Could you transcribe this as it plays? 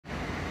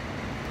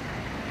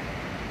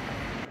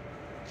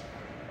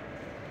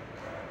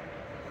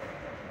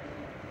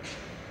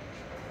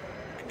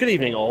Good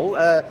evening, all.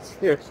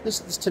 Here, this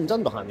is Tim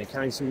Dunn behind me,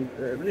 carrying some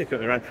really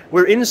equipment around.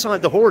 We're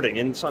inside the hoarding,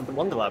 inside the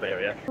Wonderlab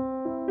area.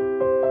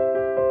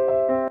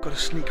 Got a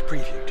sneak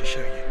preview to show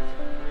you.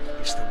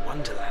 It's the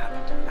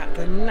Wonderlab at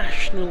the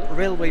National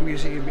Railway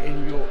Museum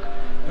in York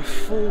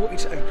before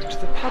it's open to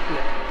the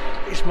public.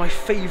 It's my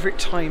favourite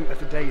time of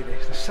the day,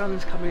 this. The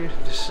sun's coming in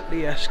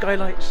through the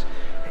skylights,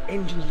 the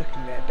engine's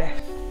looking their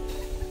best.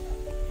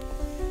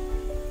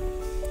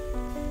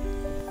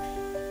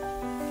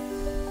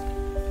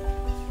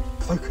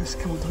 Focus,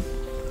 come on.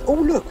 Oh,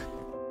 look!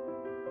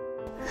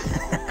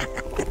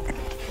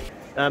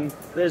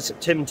 There's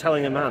Tim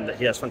telling a man that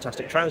he has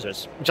fantastic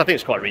trousers, which I think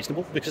is quite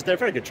reasonable because they're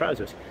very good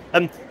trousers.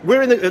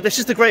 We're in this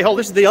is the Great Hall.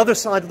 This is the other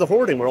side of the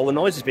hoarding where all the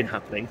noise has been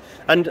happening.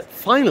 And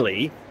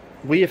finally,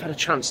 we have had a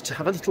chance to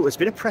have a little. It's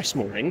been a press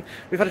morning.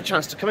 We've had a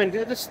chance to come in.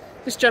 This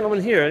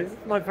gentleman here,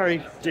 my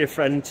very dear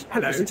friend,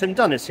 Mr. Tim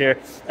Dunn, is here.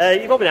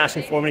 You've all been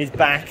asking for him, and he's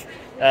back.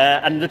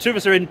 And the two of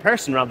us are in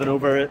person rather than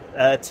over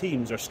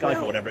Teams or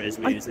Skype or whatever it is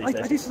we use these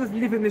days. I do sort of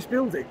live in this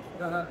building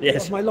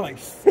yes. of my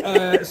life, so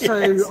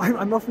yes.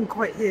 I'm often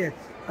quite here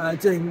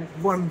doing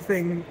one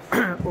thing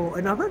or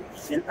another.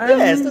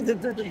 Yes,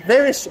 the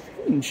various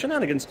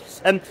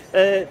shenanigans,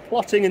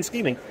 plotting and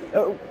scheming.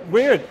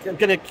 We're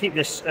going to keep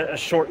this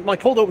short. My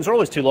cold opens are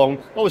always too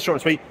long, always short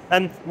and sweet,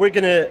 and we're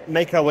going to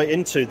make our way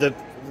into the.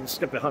 Let's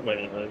get behind.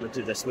 Wait, we'll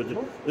do this. We'll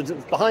do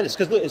behind us,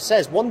 because look, it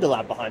says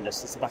Wonderlab behind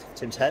us. It's the back of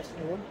Tim's head.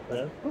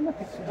 Oh,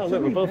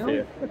 look, we're both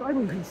here.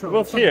 We're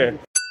both here.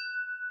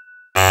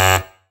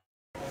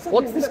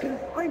 What's this?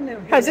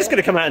 How's this going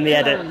to come out in the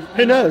edit?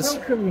 Who knows?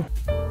 Welcome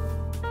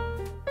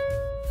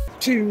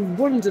to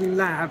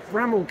Wonderlab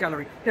Bramall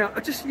Gallery. Now,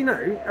 just so you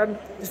know,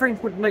 it's very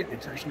important to note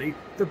this actually.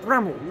 The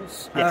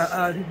Brammalls,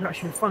 Yes. who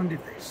actually funded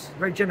this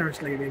very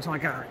generously, the entire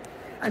gallery.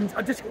 And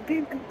I just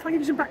can I give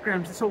you some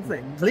background to this whole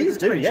thing? Please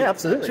do, yeah,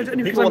 absolutely. So,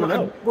 People want to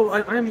know.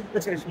 Well, I am.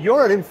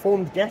 You're an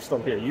informed guest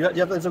on here.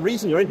 There's a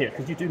reason you're in here,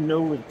 because you do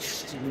know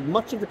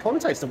much of the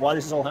context of why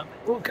this is all happening.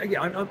 Well,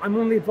 yeah, I'm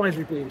on the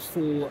advisory board for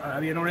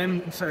the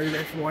NRM, so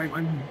therefore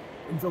I'm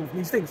involved in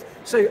these things.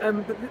 So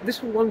this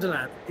whole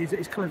Wonderlab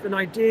is kind of an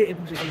idea. It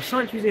was a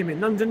science museum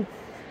in London.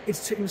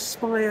 It's to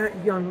inspire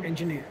young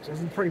engineers. As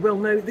you probably well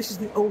know, this is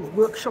the old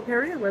workshop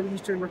area where we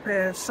used to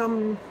repair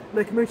some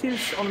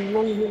locomotives on a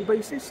long haul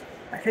basis,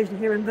 occasionally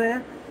here and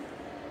there.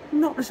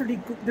 Not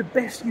necessarily the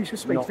best use of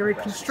space, very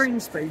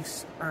constrained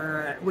space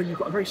when you've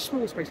got a very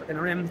small space like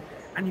NRM,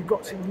 and you've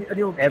got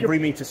to... Every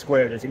metre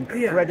squared is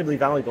incredibly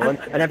valuable, and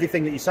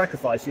everything that you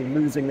sacrifice, you're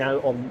losing now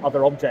on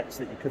other objects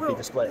that you could be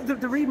displaying.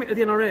 The remit of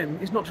the NRM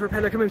is not to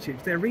repair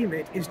locomotives. Their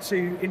remit is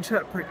to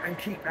interpret and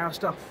keep our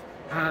stuff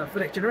for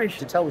next generation.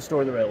 To tell the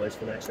story of the railways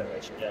for the next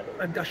generation, yeah.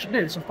 And I should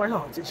know this off by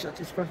heart, it's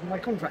part of my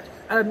contract.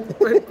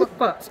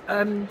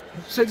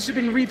 So this has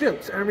been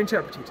rebuilt and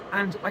reinterpreted,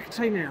 and I can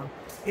tell you now,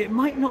 it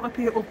might not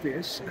appear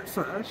obvious at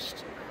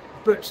first,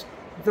 but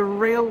the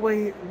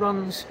railway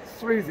runs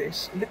through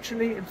this,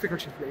 literally and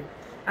figuratively,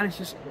 and it's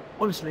just,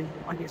 honestly,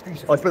 I think it's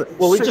beautiful. Oh,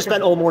 well, we've just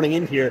spent all morning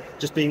in here,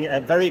 just being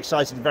very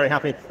excited and very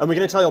happy, and we're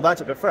going to tell you all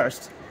about it, but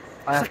first,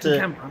 I have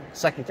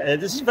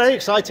this is very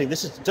exciting.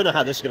 Don't know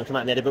how this is going to come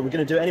out in the edit, but we're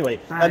going to do it anyway.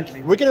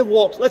 We're going to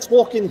walk. Let's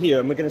walk in here,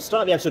 and we're going to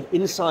start the episode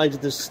inside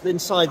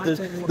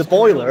the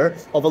boiler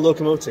of a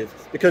locomotive,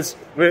 because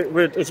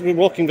as we're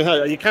walking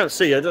behind. You can't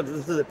see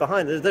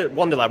behind the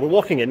Wonderlab. We're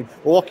walking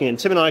in.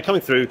 Tim and I are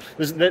coming through.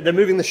 They're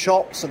moving the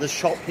shop, so the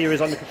shop here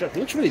is under construction.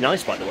 It looks really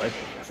nice, by the way.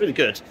 It's really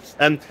good.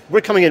 We're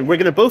coming in. We're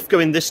going to both go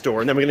in this door,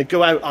 and then we're going to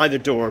go out either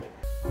door,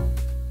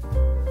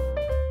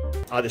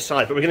 either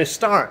side. But we're going to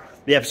start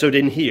the episode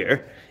in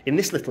here, in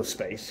this little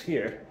space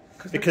here,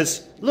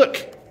 because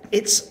look,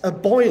 it's a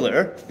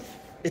boiler.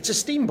 It's a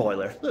steam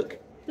boiler. Look,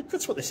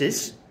 that's what this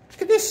is.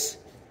 Look at this.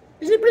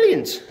 Isn't it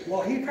brilliant?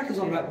 While he crackers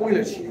on about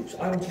boiler tubes,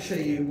 I want to show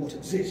you what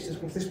exists.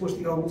 Of course, this was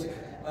the old,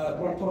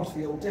 one part of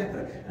the old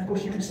depot, and of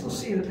course you can still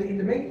see that the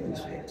maintenance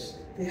pits,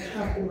 they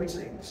have been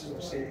retained. This is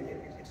obviously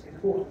it's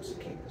important to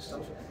keep the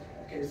stuff.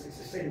 It's a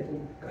sustainable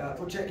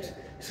project,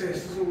 so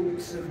it's all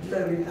sort of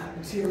low impact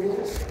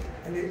materials,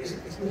 and it's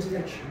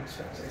residential, it's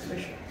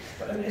efficient.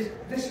 But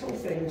this whole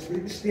thing, this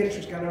is the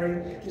entrance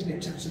gallery, isn't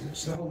it, to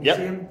the whole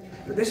museum?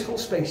 But this whole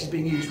space is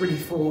being used really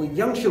for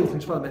young children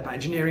to learn about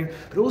engineering,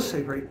 but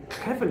also very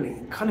cleverly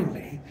and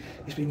cunningly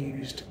is being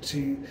used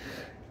to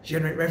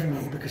generate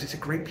revenue, because it's a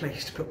great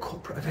place to put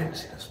corporate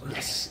events in as well.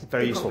 Yes,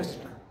 very useful.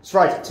 That's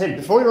right, Tim,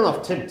 before we run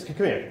off, Tim, come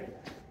here.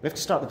 We have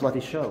to start the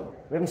bloody show.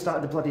 We haven't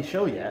started the bloody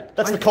show yet.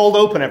 That's the cold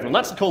open, everyone.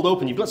 That's the cold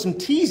open. You've got some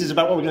teasers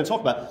about what we're going to talk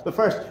about. But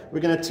first,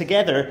 we're going to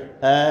together...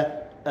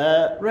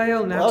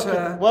 Rail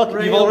Natter.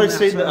 Welcome. You've already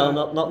seen that. Oh,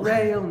 not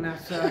Rail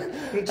Natter.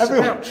 It's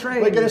everyone, about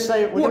trains. We're going to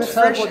say... We're going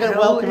to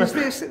welcome...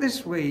 Is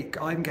this week?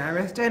 I'm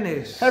Gareth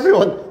Dennis.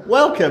 Everyone,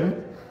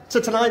 welcome to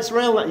tonight's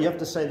Rail Natter. You have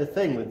to say the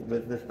thing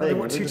with the thing. I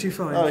want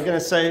 225. Oh, we're going to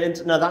say...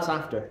 No, that's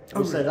after.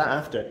 We'll say that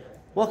after.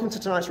 Welcome to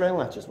tonight's Rail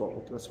Natter. That's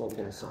what we're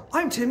going to say.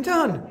 I'm Tim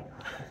Dunn.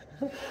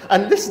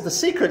 And this is the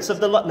secrets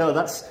of the... No,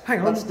 that's... Hang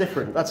on. That's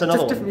different. That's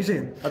another different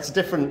museum. That's a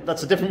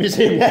different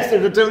museum, yes.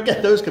 Don't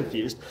get those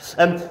confused.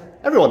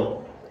 Everyone,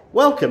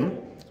 welcome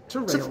To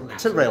rail ladder.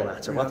 To rail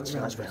ladder. Well, that's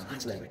nice rail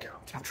ladder. There we go.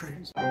 To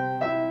trains.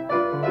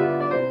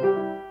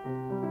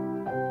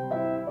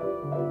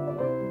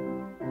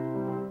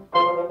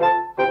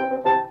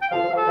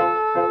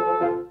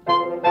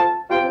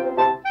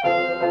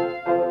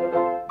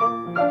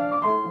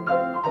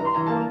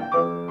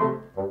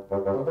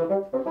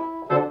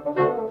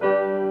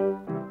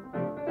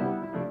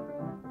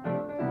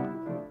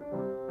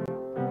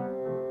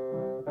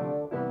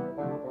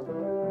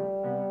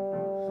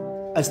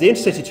 As the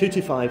Intercity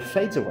 225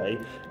 fades away,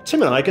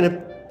 Tim and I are going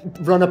to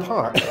run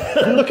apart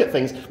and look at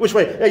things. Which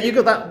way? Yeah, you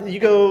go that.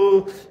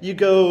 You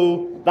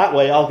go that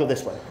way. I'll go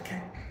this way.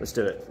 Okay. Let's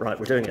do it. Right,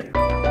 we're doing it.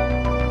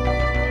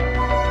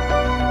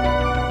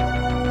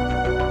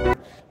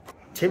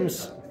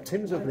 Tim's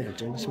over there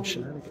doing some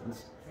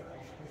shenanigans.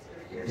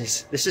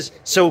 This is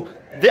so.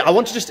 I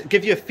want to just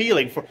give you a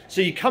feeling for.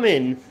 So you come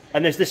in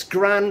and there's this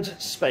grand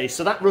space.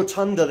 So that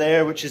rotunda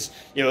there, which is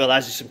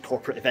allows you some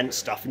corporate event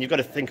stuff, and you've got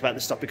to think about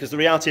this stuff because the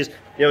reality is,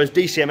 as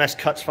DCMS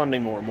cuts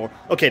funding more and more.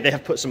 Okay, they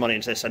have put some money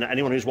into this, and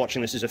anyone who's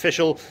watching this is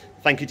official.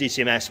 Thank you,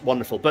 DCMS.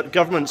 Wonderful. But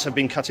governments have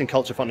been cutting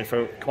culture funding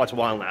for quite a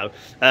while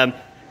now.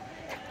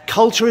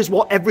 Culture is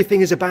what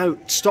everything is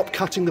about. Stop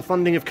cutting the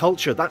funding of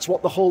culture. That's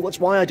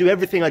why I do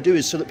everything I do,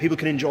 is so that people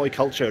can enjoy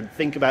culture and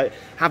think about,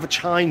 have a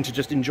time to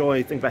just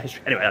enjoy, think about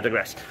history. Anyway, I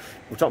digress.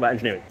 We'll talk about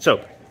engineering.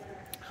 So,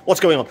 what's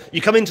going on?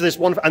 You come into this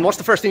one, and what's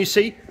the first thing you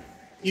see?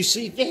 You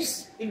see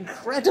this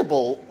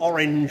incredible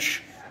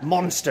orange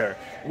monster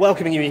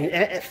welcoming you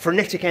in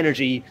frenetic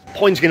energy,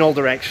 pointing in all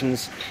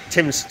directions.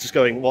 Tim's just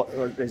going, what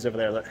is over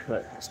there? Look,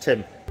 it's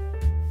Tim.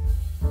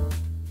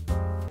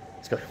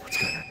 What's going on?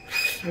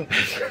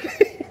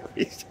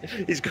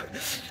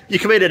 You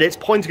come in and it's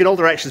pointing in all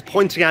directions,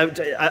 pointing out,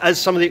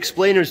 as some of the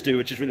explainers do,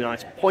 which is really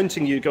nice,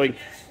 pointing you, going,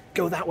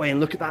 go that way and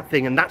look at that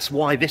thing, and that's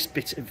why this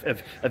bit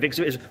of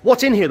exhibit is.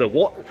 What's in here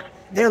though?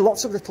 There are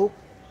lots of little,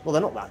 well,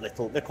 they're not that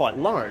little, they're quite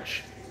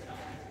large.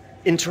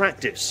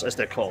 Interactives, as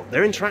they're called.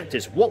 They're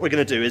interactives. What we're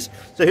going to do is,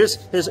 so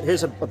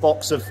here's a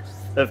box of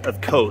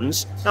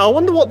cones. Now I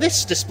wonder what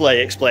this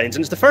display explains,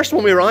 and it's the first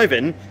one we arrive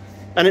in,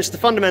 and it's the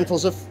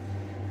fundamentals of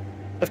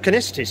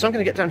conicity. So I'm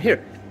going to get down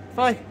here. If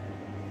I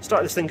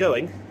start this thing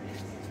going,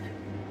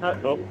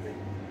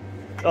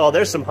 oh,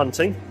 there's some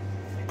hunting.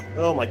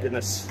 Oh my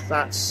goodness,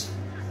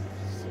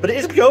 but it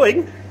is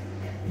going.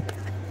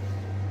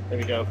 There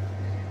we go.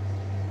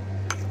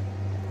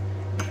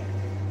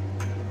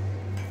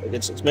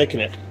 It's making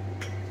it.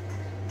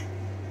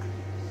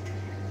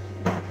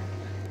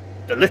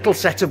 The little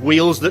set of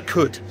wheels that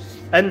could.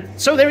 And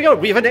so there we go.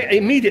 We've had it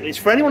immediately. It's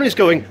for anyone who's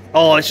going,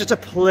 oh, it's just a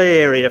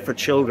play area for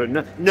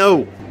children.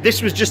 No,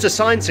 this was just a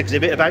science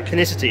exhibit about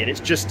conicity, and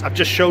I've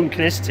just shown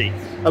conicity.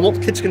 And what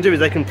the kids can do is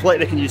they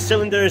can use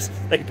cylinders,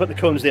 they can put the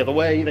cones the other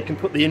way, they can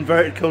put the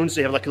inverted cones, so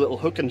you have like a little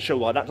hook and show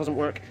why that doesn't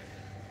work.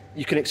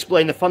 You can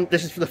explain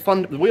this is for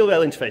the wheel rail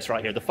interface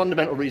right here. The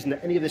fundamental reason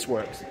that any of this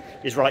works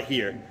is right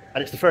here,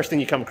 and it's the first thing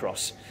you come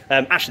across.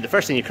 Actually, the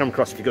first thing you come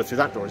across if you go through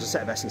that door is a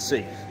set of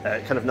S&C,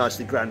 kind of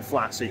nicely ground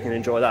flat, so you can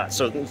enjoy that.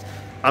 So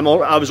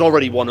I was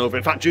already won over.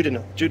 In fact,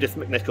 Judith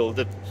McNichol,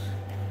 the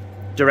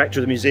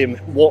director of the museum,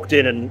 walked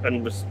in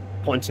and was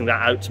pointing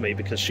that out to me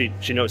because she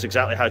knows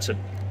exactly how to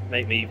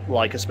make me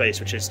like a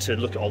space, which is to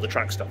look at all the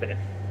track stuff in it.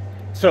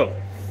 So,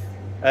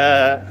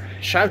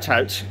 shout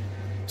out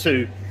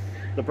to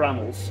the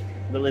Brammells,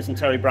 the Liz and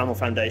Terry Brammell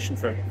Foundation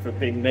for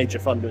being major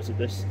funders of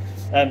this,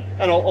 and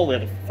all the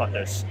other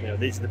funders.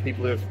 These are the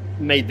people who have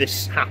made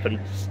this happen,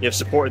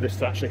 supported this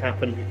to actually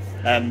happen.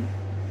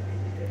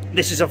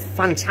 This is a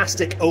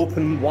fantastic,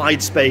 open,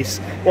 wide space.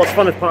 What's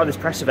fun as part of this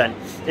press event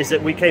is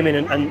that we came in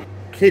and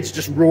kids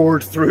just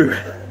roared through.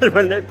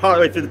 When part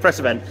of the way through the press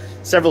event,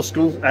 several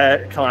school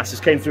classes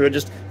came through and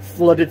just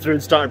flooded through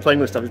and started playing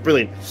with stuff. It's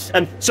brilliant.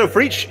 And so for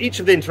each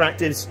of the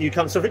interactives you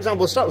come, so for example,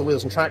 we'll start with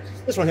wheels and track.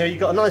 This one here, you've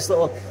got a nice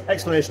little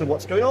explanation of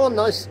what's going on,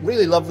 nice,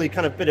 really lovely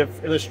kind of bit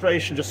of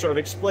illustration, just sort of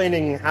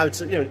explaining how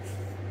to,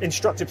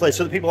 instructive place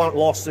so that people aren't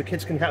lost, so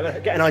kids can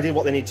get an idea of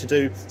what they need to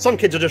do. Some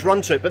kids will just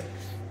run to it, but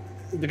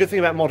the good thing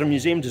about modern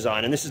museum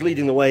design, and this is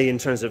leading the way in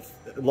terms of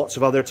lots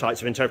of other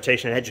types of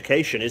interpretation and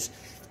education, is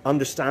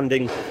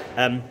understanding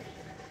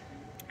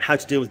how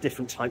to deal with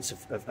different types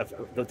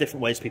of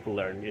different ways people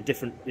learn,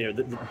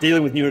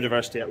 dealing with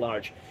neurodiversity at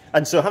large.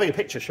 And so having a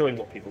picture showing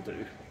what people do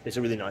is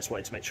a really nice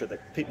way to make sure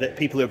that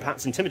people who are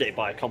perhaps intimidated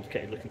by a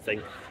complicated looking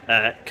thing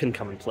can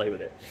come and play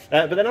with it.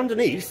 But then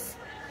underneath,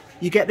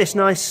 you get this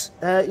nice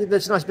bit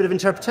of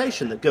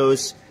interpretation that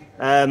goes,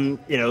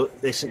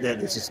 this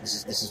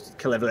is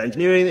clever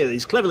engineering.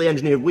 These cleverly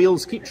engineered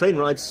wheels keep train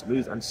rides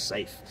smooth and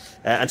safe,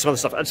 and some other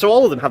stuff. And so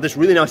all of them have this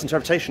really nice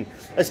interpretation.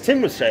 As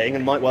Tim was saying,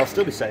 and might well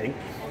still be saying,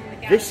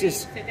 this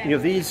is,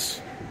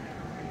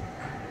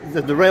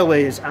 the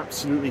railway is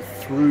absolutely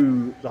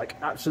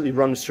absolutely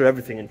runs through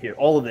everything in here.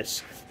 All of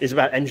this is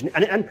about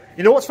engineering. And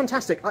you know what's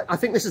fantastic? I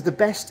think this is the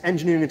best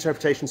engineering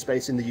interpretation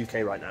space in the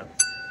UK right now.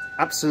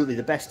 Absolutely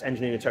the best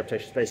engineering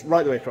interpretation space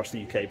right the way across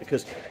the UK,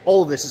 because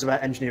all of this is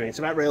about engineering. It's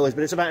about railways,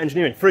 but it's about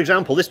engineering. For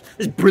example, this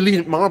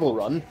brilliant marble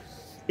run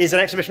is an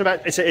exhibition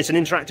about, it's an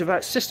interactive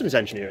about systems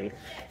engineering.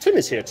 Tim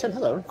is here. Tim,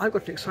 hello. I've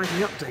got an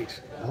exciting update.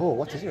 Oh,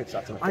 what is your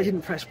exciting update? I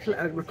didn't press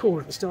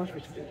record at the start of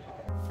it.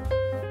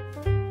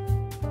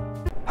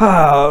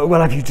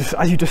 Well, as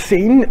you've just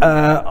seen,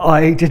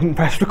 I didn't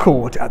press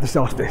record at the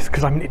start of this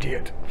because I'm an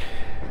idiot.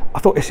 I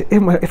thought if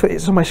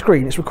it's on my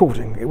screen, it's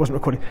recording. It wasn't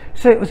recording.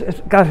 So it was,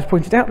 as Gareth has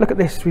pointed out, look at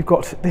this. We've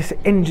got this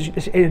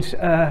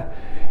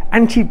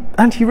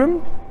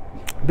anti-room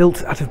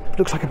built out of,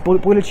 looks like a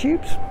boiler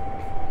tubes.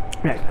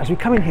 Now, as we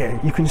come in here,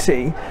 you can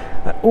see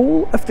that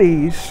all of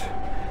these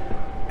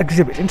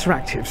exhibit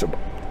interactives.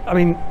 I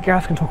mean,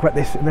 Gareth can talk about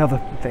this in the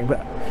other thing, but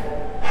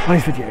on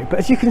his video. But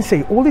as you can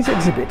see, all these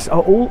exhibits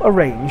are all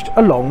arranged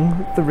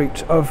along the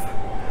route of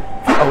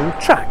the old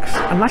tracks,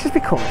 and that is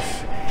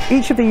because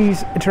each of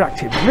these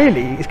interactives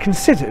really is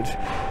considered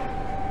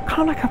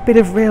kind of like a bit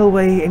of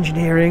railway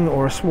engineering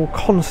or a small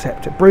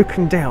concept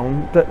broken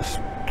down that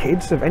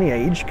kids of any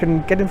age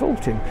can get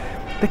involved in.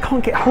 They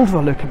can't get hold of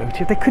a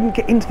locomotive, they couldn't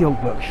get into the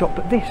old workshop,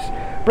 but this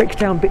breaks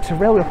down bits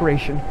of railway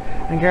operation,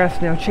 and Gareth's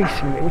now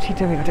chasing it. What's he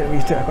doing? I don't know what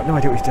he's doing. I've got no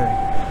idea what he's doing.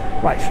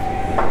 Right.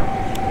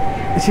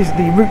 This is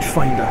the route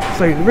finder.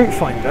 So the route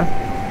finder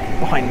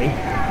behind me,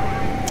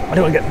 I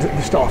don't want to get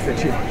the staff in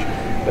too much,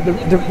 but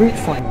the route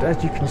finder,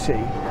 as you can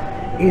see,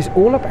 is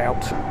all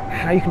about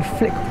how you can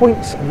flick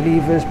points and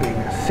levers, being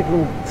a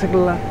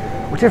signaller,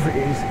 whatever it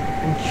is,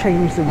 and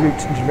change the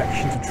route and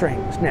directions of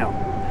trains. Now,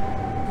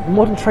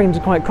 modern trains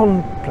are quite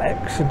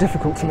complex and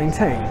difficult to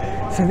maintain,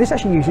 so this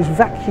actually uses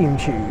vacuum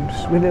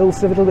tubes with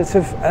little bits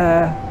of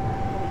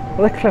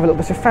well, they're clever little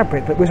bits of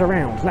fabric that whiz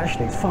around, and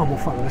actually it's far more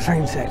fun than a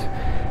train set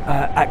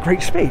at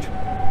great speed.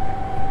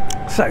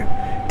 So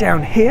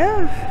down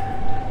here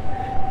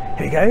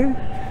we go.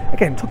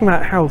 Again, talking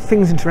about how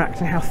things interact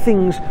and how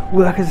things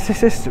work as a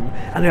system,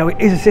 and how it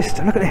is a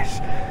system. Look at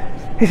this.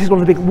 This is one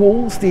of the big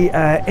walls, the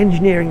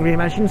engineering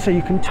reimagined, so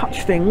you can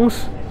touch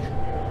things.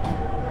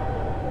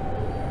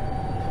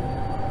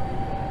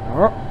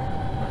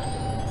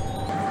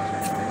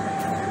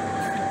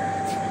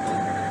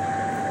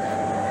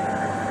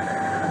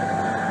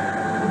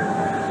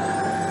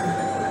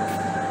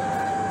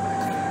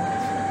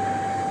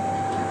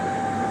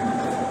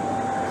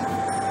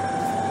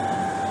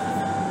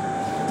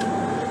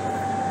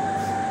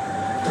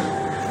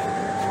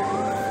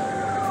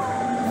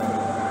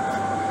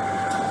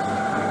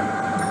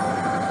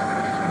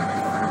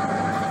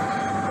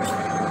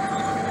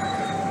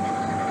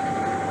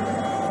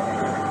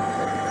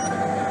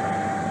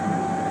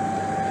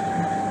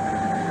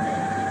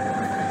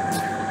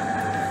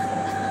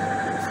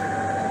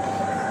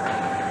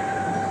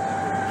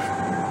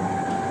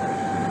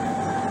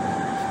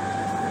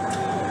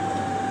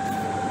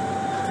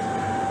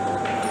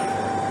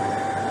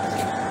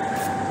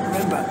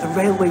 Remember, the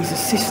railway's a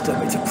system,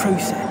 it's a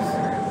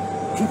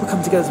process. People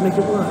come together to make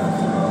it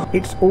work.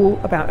 It's all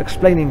about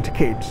explaining to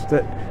kids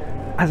that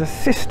as a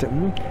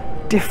system,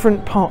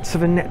 different parts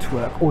of a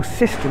network or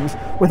systems,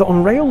 whether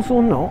on rails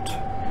or not,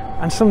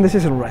 and some of this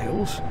is on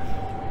rails,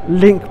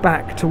 link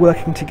back to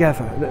working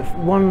together. That if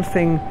one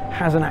thing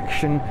has an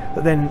action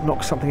that then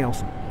knocks something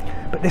else.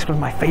 But this one's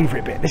my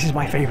favourite bit. This is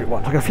my favourite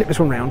one. I'm going to flip this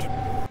one round.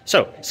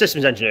 So,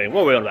 systems engineering,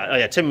 what were we on about? Oh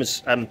yeah, Tim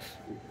was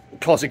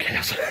causing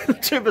chaos.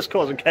 Tim was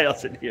causing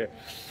chaos in here.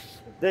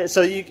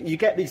 So you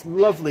get these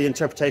lovely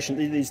interpretation,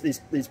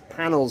 these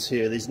panels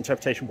here, these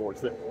interpretation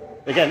boards that,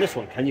 again, this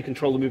one, can you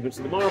control the movements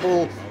of the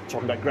marble,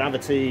 talking about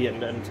gravity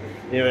and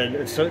you know,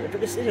 and so,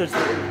 but this, you know,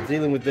 it's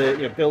dealing with the,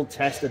 you know, build,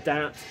 test,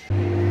 adapt.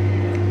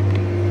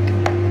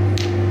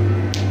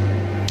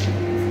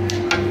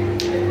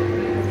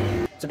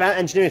 It's about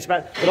engineering, it's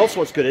about, but also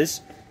what's good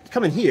is,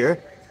 come in here,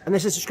 and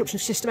there's a description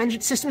of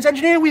systems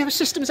engineering. We have a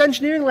systems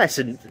engineering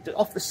lesson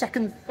off the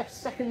second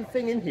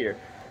thing in here.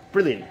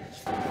 Brilliant.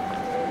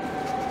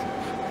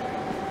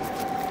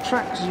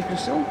 Tracks, as you can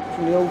see,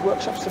 from the old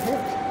workshops to here.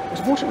 It's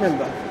important to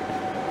remember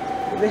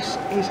that this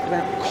is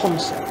about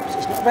concepts.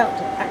 It's not about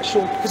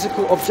actual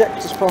physical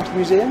objects as part of the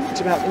museum.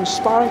 It's about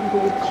inspiring people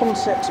with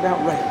concepts about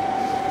rail.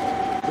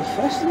 The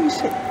first thing you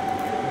see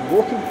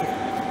walking here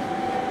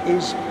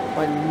is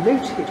by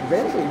noted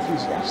railway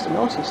enthusiast and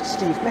artist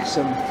Steve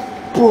Messam.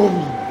 Boom!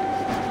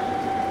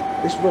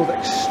 This rather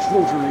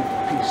extraordinary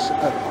piece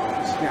of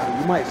art. Now,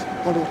 you might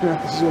wonder what on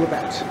earth this is all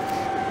about.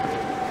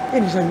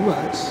 In his own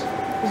words,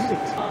 this is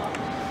it.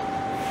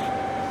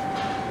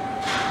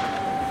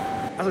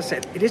 As I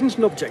said, it isn't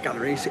an object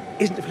gallery, so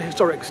it isn't for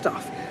historic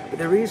stuff, but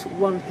there is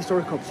one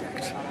historic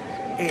object.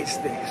 It's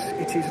this.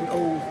 It is an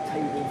old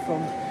table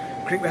from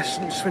Great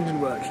Western Swindon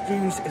Works,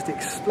 used as the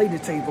explainer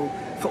table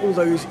for all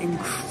those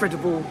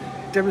incredible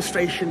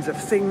demonstrations of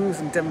things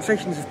and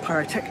demonstrations of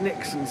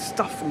pyrotechnics and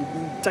stuff and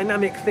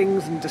dynamic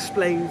things and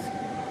displays.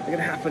 They're going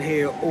to happen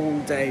here all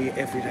day,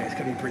 every day. It's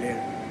going to be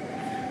brilliant.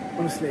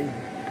 Honestly,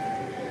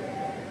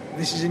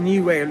 this is a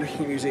new way of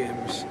looking at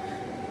museums.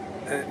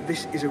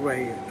 This is a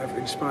way of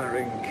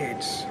inspiring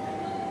kids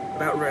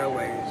about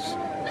railways,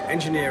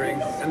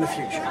 engineering and the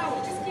future.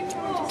 It's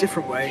a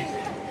different way.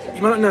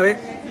 You might not know it,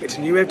 but it's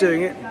a new way of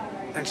doing it,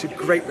 and it's a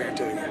great way of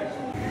doing it.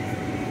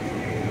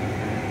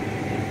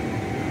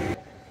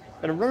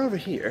 going to run over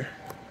here.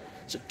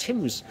 So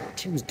Tim's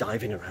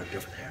diving around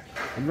over there.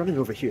 I'm running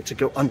over here to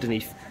go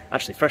underneath.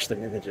 Actually, first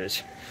thing I'm going to do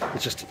is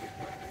just...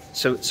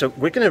 So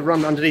we're going to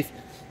run underneath.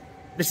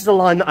 This is a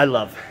line that I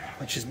love,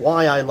 which is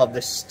why I love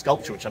this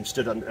sculpture, which I'm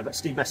stood on,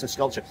 Steve Messner's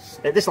sculpture.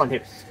 This line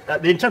here.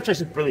 The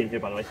interpretation is brilliant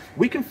here, by the way.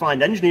 We can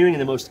find engineering in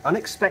the most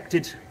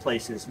unexpected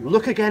places.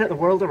 Look again at the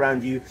world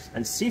around you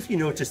and see if you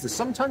notice the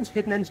sometimes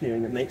hidden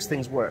engineering that makes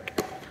things work.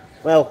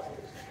 Well,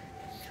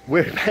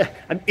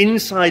 I'm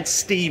inside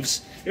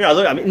Steve's... You know,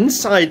 look, I'm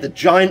inside the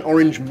giant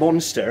orange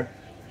monster,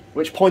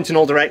 which points in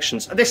all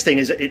directions. And this thing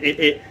is...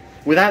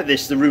 Without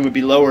this, the room would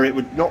be lower. It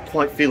would not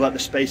quite feel like the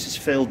space is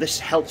filled.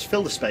 This helps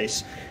fill the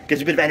space, gives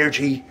a bit of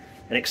energy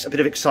and a bit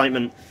of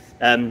excitement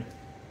and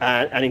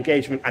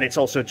engagement, and it's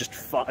also just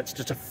fun. It's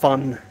just a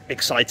fun,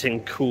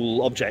 exciting,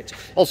 cool object.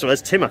 Also,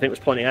 as Tim, I think, was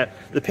pointing out,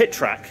 the pit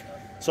track.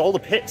 So all the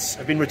pits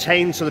have been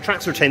retained. So the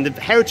tracks are retained.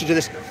 The heritage of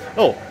this,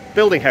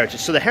 building heritage.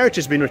 So the heritage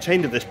has been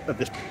retained of this.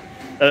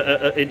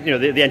 You know,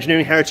 the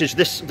engineering heritage.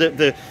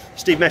 The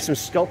Steve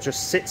Messner's sculpture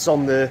sits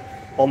on the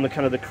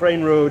kind of the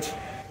crane road.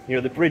 You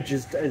know, the bridge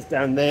is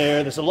down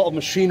there. There's a lot of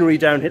machinery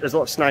down here. There's a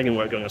lot of snagging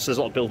work going on. So there's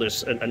a lot of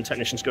builders and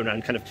technicians going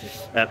around kind of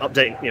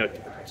updating, you know,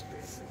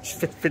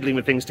 fiddling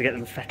with things to get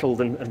them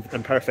fettled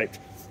and perfect.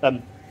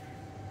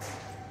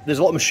 There's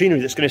a lot of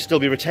machinery that's going to still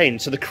be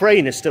retained. So the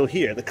crane is still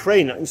here. The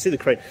crane, I can see the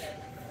crane.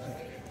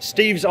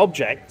 Steve's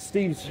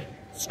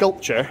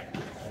sculpture,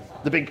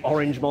 the big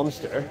orange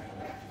monster,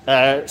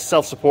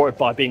 self-supported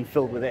by being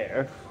filled with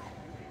air.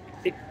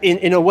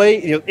 In a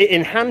way, you know, it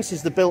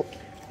enhances the built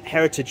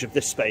heritage of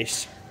this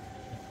space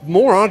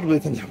more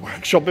arguably than the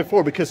workshop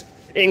before, because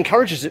it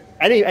encourages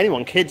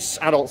anyone, kids,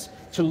 adults,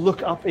 to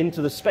look up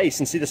into the space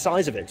and see the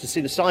size of it, to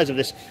see the size of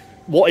this,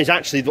 what is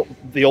actually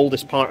the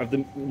oldest part of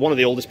one of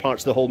the oldest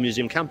parts of the whole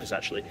museum campus,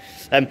 actually.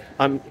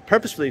 I'm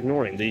purposefully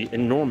ignoring the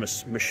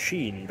enormous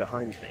machine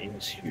behind me,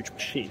 this huge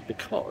machine,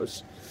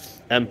 because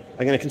I'm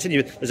going to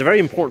continue. There's a very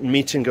important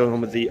meeting going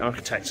on with the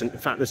architects, and in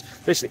fact, there's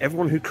basically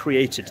everyone who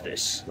created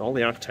this, all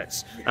the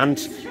architects, and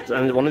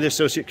one of the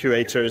associate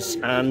curators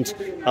and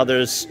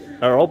others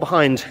are all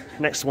behind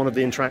next to one of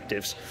the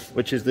interactives,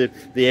 which is the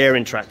air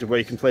interactive, where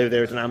you can play with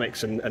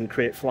aerodynamics and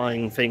create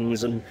flying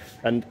things. And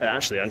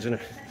actually, I'm going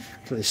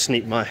to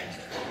sneak my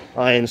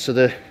eye in.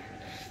 So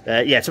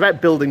it's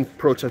about building,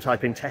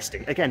 prototyping,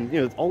 testing. Again,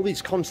 you know, all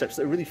these concepts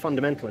that are really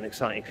fundamental and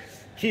exciting.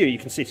 Here you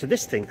can see, so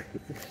this thing,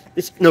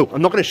 no,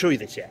 I'm not going to show you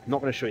this yet. I'm not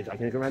going to show you that. I'm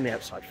going to go around the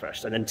outside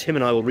first, and then Tim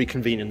and I will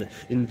reconvene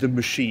in the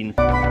machine.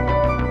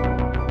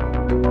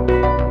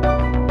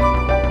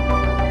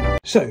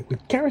 So,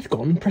 with Gareth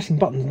gone, pressing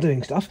buttons and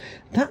doing stuff,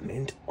 that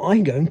meant I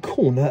go and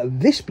corner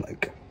this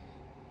bloke.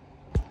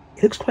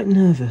 He looks quite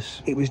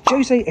nervous. It was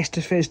Jose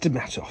Estevez de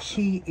Matos.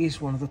 He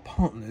is one of the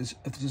partners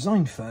of the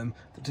design firm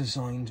that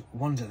designed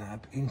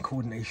Wonderlab in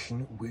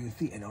coordination with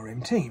the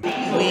NRM team.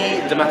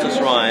 We, de Matos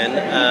Ryan,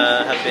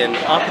 have been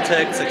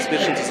architects,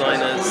 exhibition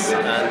designers,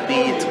 and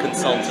lead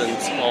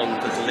consultants on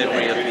the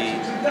delivery of the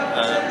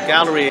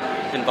gallery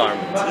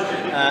environment.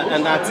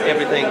 And that's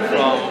everything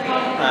from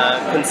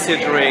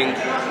considering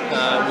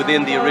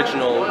within the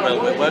original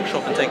railway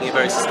workshop and taking a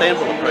very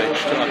sustainable approach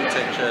to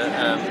architecture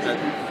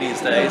these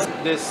days.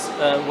 This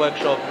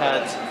workshop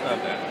had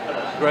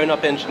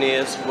grown-up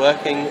engineers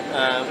working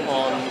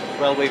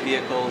on railway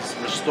vehicles,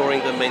 restoring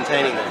them,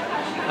 maintaining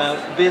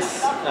them.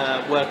 This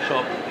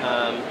workshop,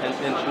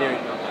 engineering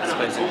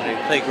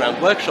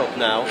playground workshop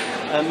now,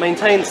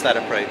 maintains that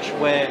approach,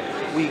 where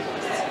we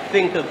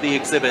think of the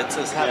exhibits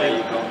as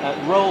having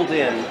rolled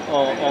in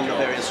on the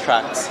various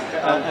tracks,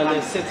 and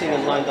they're sitting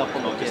and lined up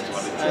on the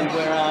pits. And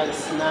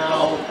whereas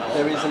now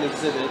there is an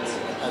exhibit,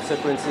 so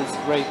for instance,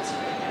 the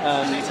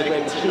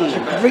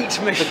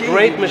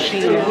great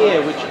machine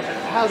here, which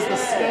has the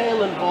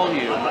scale and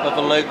volume of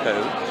a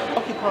loco,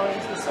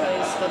 occupies the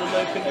space that a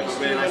loco used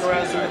to, and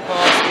whereas in the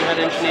past you had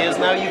engineers,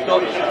 now you've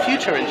got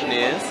future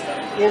engineers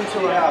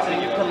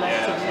interacting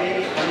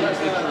collectively and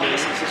individually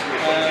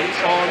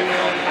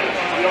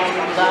on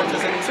that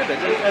as an exhibit,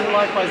 and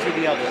likewise with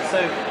the others. So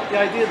the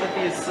idea that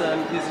these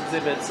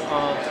exhibits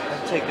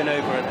have taken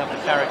over and have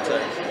the character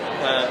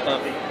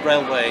of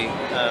railway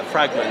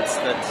fragments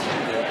that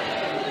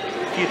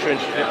future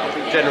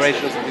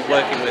generations will be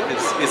working with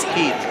is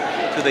key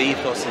to the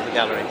ethos of the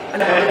gallery.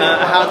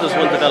 How does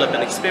one develop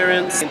an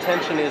experience? The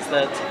intention is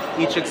that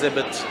each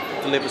exhibit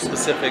delivers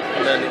specific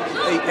learning,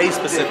 a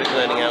specific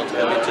learning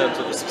outcome in terms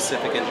of a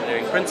specific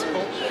engineering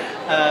principle.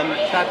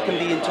 That can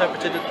be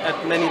interpreted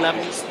at many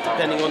levels,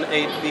 depending on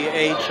the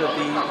age of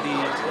the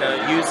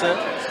user,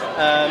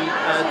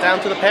 down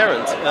to the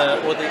parent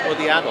or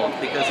the adult,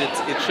 because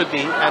it should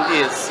be and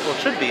is, or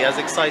should be, as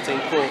exciting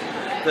for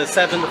the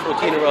 7, the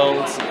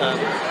 14-year-olds,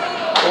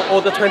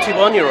 or the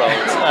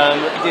 21-year-olds.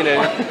 You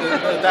know,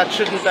 that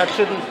shouldn't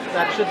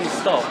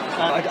stop.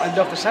 I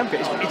love the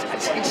sandpit.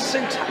 It's so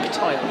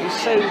tactile.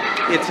 It's so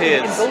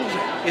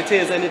involving. It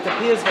is, and it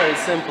appears very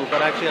simple,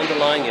 but actually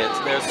underlying it,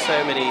 there are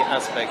so many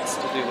aspects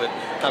to do with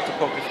how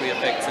topography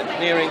affects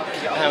engineering,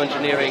 how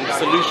engineering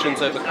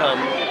solutions overcome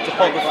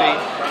topography,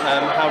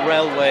 how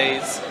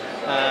railways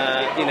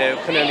you know,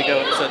 can only go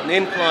up certain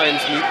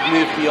inclines,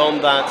 move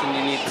beyond that, and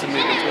you need to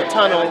move into a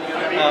tunnel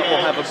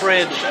or have a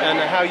bridge, and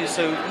how you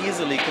so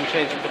easily can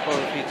change the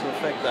topography to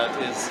affect that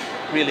is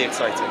really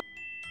exciting.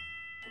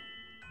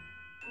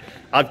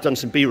 I've done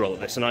some B-roll of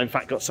this, and I in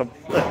fact got some.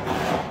 Look,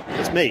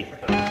 it's me.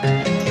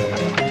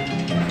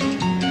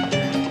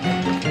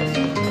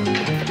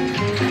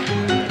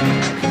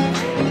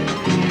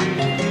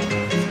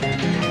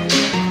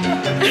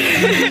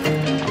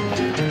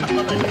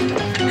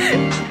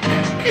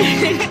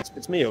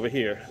 It's me over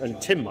here, and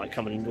Tim might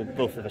come, and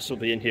both of us will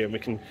be in here, and we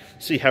can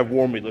see how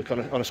warm we look on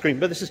a screen.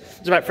 But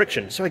it's about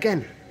friction. So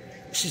again,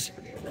 is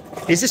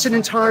this an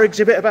entire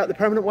exhibit about the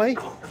permanent way?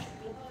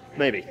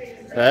 Maybe,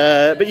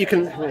 but you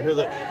can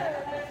look.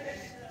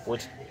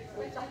 Wood,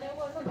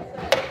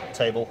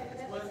 table.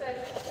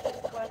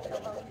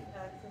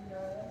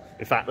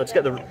 In fact, let's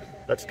get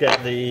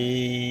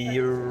the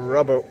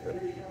rubber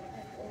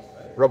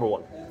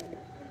one.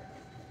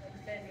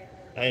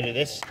 I do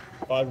this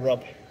by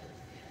rub.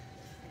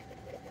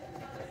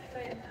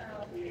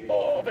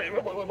 Oh,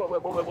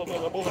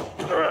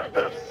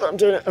 I'm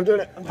doing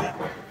it.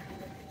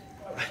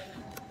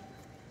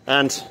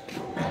 And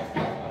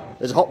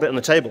there's a hot bit on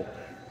the table.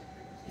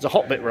 There's a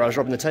hot bit where I was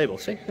rubbing the table.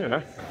 See, there we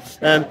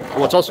are.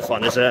 What's also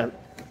fun is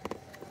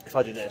if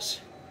I do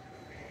this.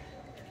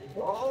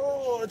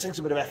 Oh, it takes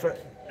a bit of effort.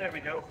 There we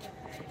go.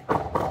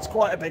 It's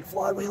quite a big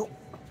flywheel.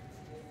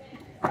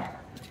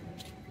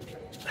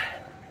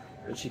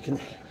 As you can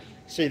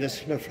see,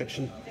 there's no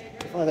friction.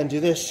 If I then do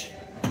this.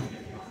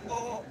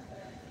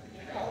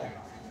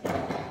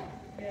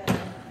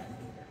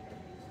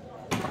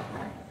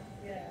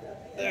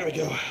 There we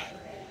go.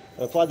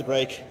 I've applied the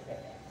brake.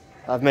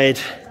 I've made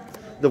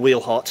the wheel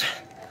hot,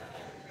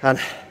 and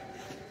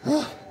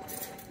you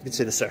can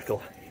see the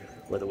circle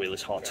where the wheel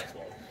is hot,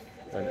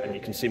 and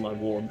you can see my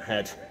warm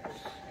head.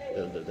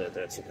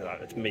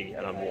 It's me,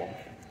 and I'm warm.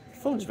 The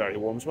phone's very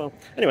warm as well.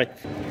 Anyway,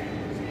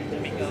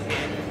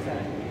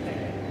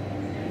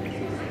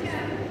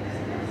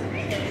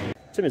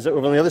 Tim is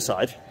over on the other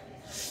side.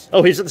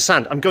 Oh, he's at the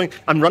sand.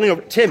 I'm running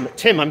over. Tim,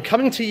 I'm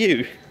coming to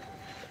you.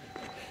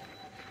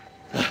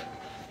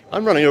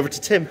 I'm running over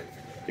to Tim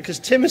because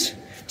Tim is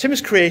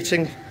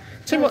creating.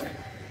 Tim, what?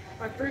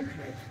 I've broken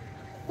it.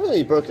 Well,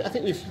 you broke it. I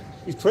think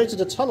you've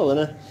created a tunnel,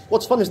 and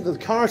what's fun is that the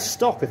cars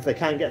stop if they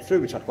can't get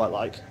through, which I quite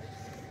like.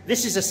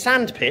 This is a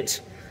sand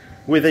pit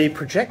with a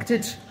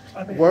projected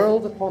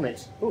world upon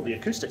it. Oh, the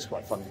acoustics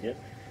quite fun here.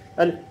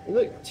 And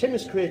look, Tim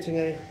is creating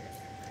a.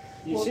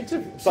 You seem to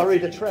have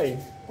buried a train.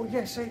 Well,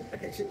 yeah. So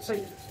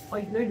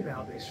I've known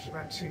about this for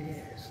about 2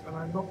 years, and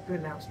I'm not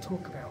been allowed to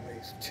talk about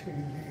this for 2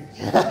 years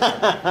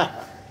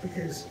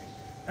because.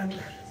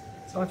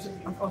 So after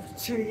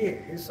 2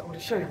 years, I want to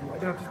show you. I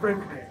don't have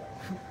broken it.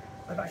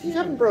 You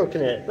haven't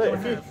broken it. Look,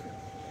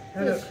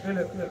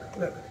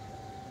 Look.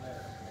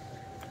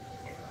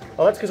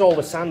 Oh, that's because all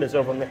the sand is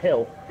over on the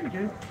hill. Here we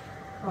go.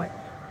 Right.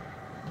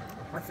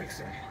 I fixed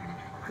it.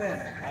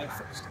 There, I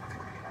fixed it.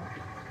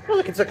 Oh,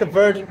 look, it's like a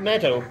verdant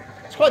meadow.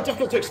 It's quite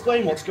difficult to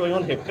explain what's going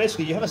on here.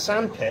 Basically, you have a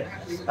sand pit,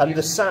 and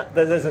there's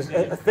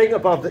a thing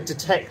above that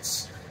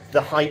detects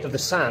the height of the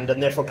sand,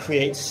 and therefore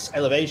creates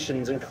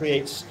elevations and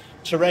creates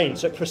terrain.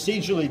 So it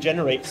procedurally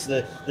generates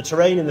the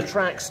terrain and the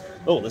tracks.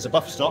 Oh, there's a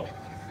buffer stop.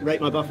 Rate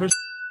my buffers.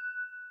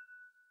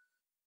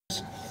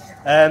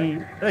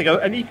 There you go.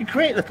 And you can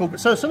create little.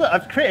 So look,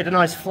 I've created a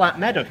nice flat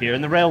meadow here,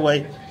 and the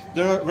railway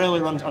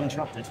runs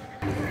uninterrupted.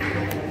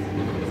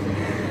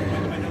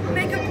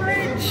 Make a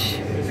bridge.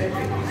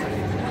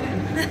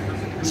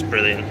 It's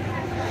brilliant.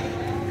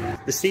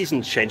 The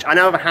seasons change. I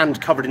now have a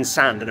hand covered in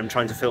sand, and I'm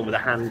trying to film with a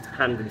hand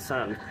in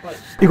sand.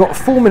 You've got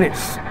 4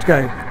 minutes to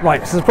go.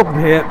 Right. So there's a problem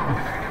here.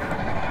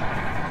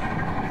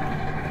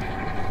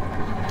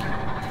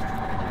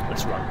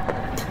 Let's run.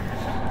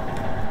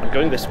 I'm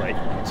going this way.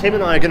 Tim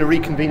and I are going to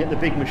reconvene at the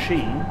big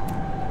machine.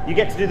 You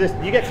get to do this.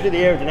 You get to do the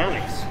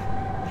aerodynamics.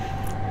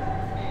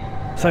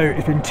 So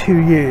it's been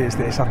 2 years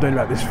this. I've known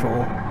about this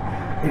for.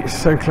 It's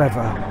so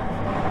clever.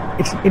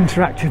 It's an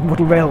interactive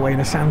model railway in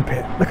a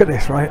sandpit. Look at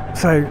this, right?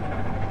 So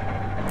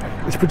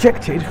it's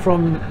projected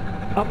from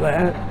up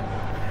there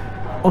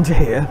onto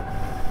here.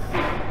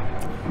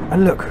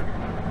 And look,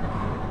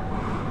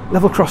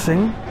 level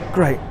crossing,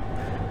 great.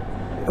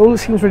 It all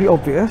seems really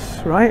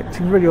obvious, right? It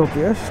seems really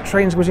obvious.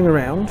 Trains whizzing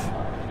around.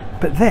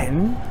 But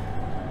then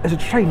there's a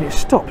train that's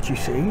stopped, you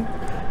see,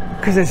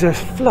 because there's a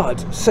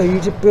flood. So you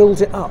just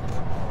build it up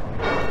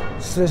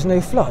so there's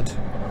no flood.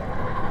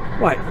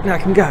 Right, now I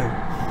can go.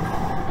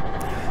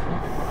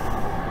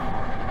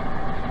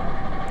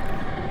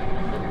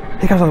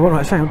 Here comes another one,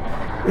 right, sound.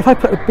 If I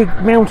put a big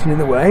mountain in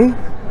the way,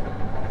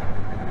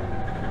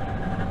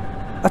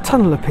 a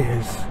tunnel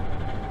appears.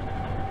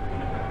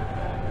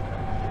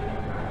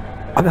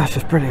 Oh, that's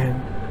just brilliant.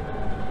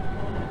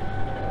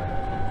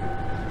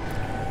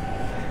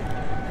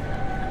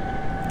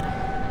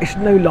 It's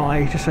no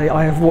lie to say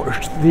I have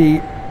watched the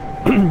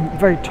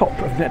very top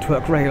of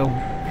Network Rail.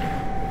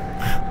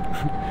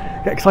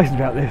 Get excited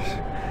about this.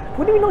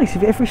 Wouldn't it be nice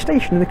if every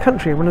station in the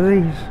country had one of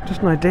these?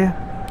 Just an idea.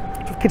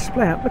 for kids to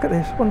play at. Look at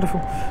this, wonderful.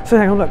 So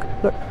hang on, look,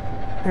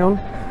 hang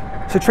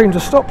on. So trains are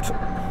stopped.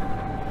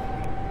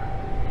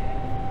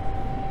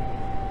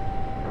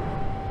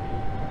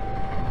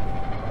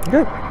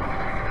 Good.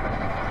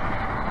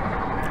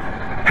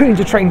 Who needs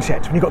a train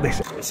set when you've got this?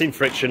 It's seen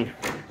friction.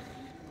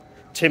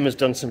 Tim has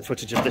done some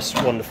footage of this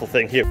wonderful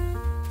thing here,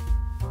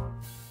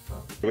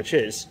 which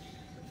is,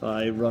 if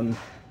I run,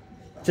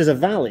 there's a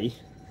valley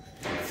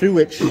through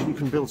which you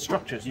can build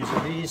structures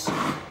using these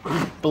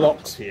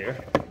blocks here,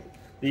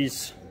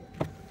 these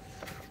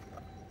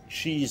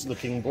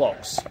cheese-looking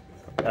blocks.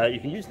 You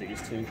can use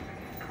these to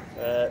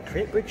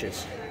create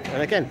bridges.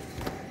 And again,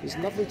 these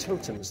lovely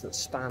totems that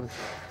span,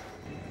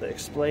 that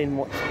explain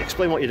what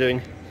you're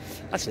doing.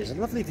 Actually, there's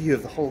a lovely view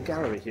of the whole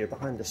gallery here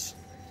behind us.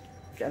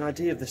 Get an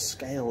idea of the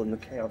scale and the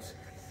chaos.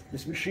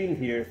 This machine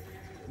here,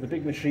 the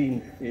big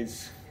machine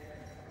is,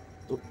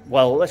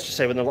 well, let's just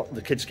say when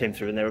the kids came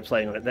through and they were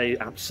playing on it, they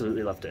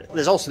absolutely loved it.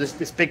 There's also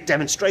this big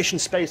demonstration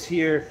space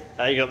here.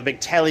 You got the big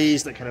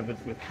tellies that kind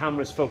of with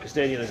cameras focused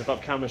in. You know, there's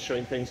above cameras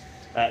showing things.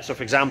 So,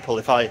 for example,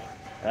 if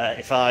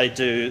I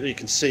do, you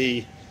can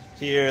see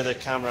here the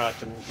camera. I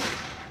can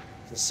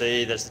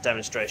see there's the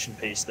demonstration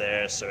piece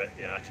there. So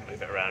you know, I can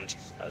move it around.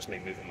 That was me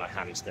moving my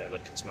hands there. Look,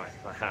 it's my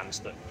hands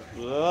that.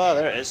 Oh,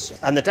 there it is.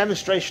 And the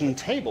demonstration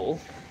table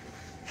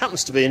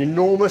happens to be an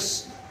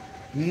enormous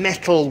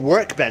metal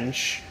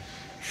workbench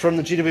from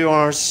the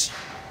GWR's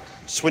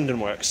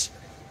Swindon Works.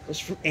 It's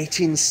from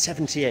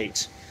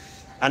 1878.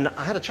 And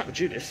I had a chat with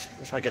Judith,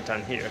 if I get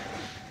down here.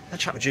 I had a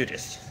chat with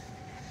Judith.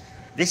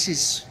 This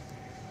is,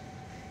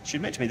 she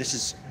admitted to me, this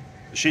is,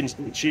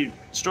 she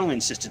strongly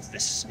insisted that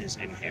this is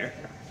in here.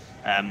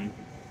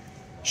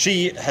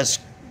 She has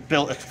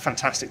built a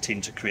fantastic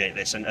team to create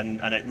this,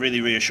 and it really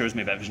reassures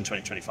me about Vision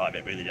 2025,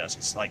 it really does.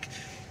 It's like,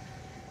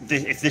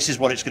 if this is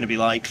what it's going to be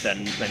like,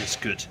 then it's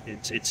good.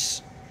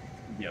 It's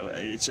you know,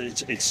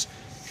 it's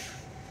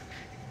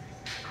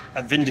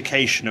a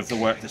vindication of the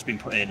work that's been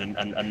put in,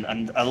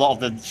 and a lot of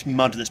the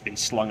mud that's been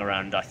slung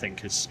around, I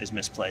think, is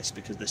misplaced,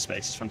 because this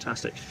space is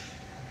fantastic.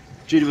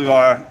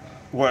 GWR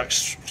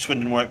Works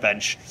Swindon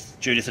Workbench,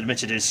 Judith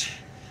admitted, is,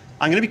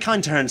 I'm going to be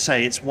kind to her and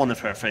say it's one of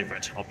her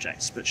favourite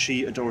objects, but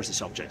she adores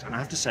this object, and I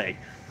have to say,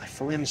 I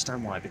fully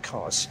understand why,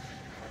 because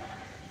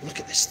look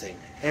at this thing.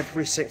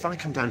 If I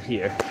come down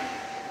here,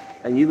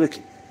 and you look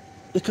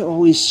at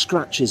all these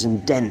scratches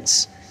and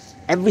dents,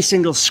 every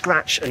single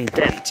scratch and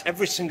dent,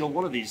 every single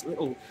one of these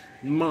little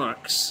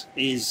marks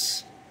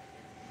is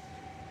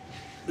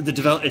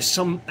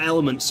some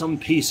element, some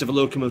piece of a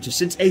locomotive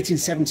since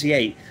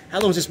 1878. How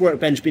long has this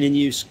workbench been in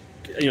use?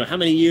 You know, how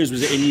many years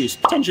was it in use?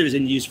 Potentially it was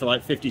in use for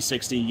like 50,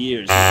 60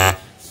 years.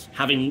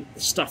 Having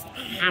stuff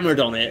hammered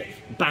on it,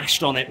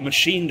 bashed on it,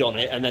 machined on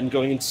it, and then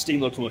going into steam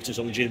locomotives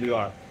on the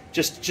GWR.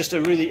 Just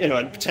a really, you know,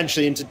 and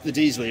potentially into the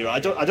diesel era. I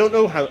don't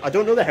know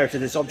the heritage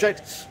of this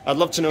object. I'd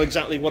love to know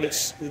exactly what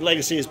its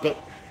legacy is, but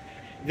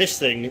this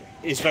thing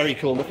is very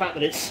cool. And the fact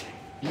that it's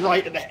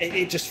right at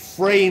it just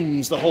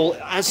frames the whole,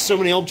 as so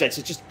many objects,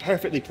 it's just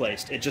perfectly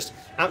placed. It just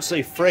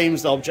absolutely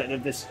frames the object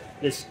of this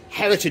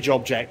heritage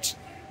object,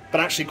 but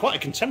actually quite a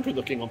contemporary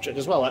looking object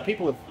as well. Like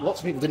lots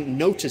of people didn't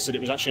notice that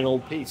it was actually an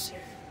old piece.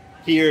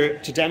 Here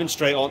to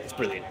demonstrate on, it's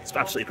brilliant. It's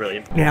absolutely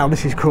brilliant. Now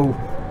this is cool.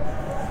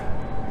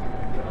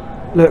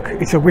 Look,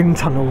 it's a wind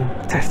tunnel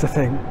tester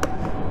thing.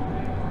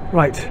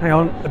 Right, hang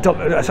on,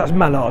 that's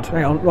Mallard,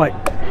 hang on, right.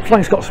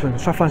 Flying Scotsman,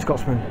 let's try Flying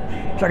Scotsman.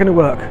 Is that going to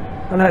work?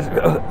 And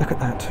look at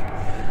that.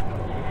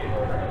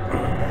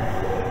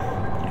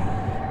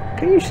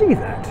 Can you see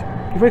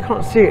that? You really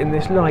can't see it in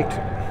this light.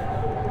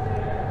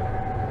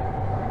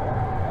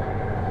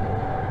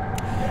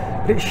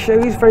 But it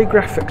shows very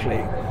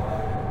graphically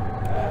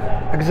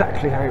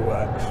exactly how it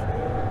works.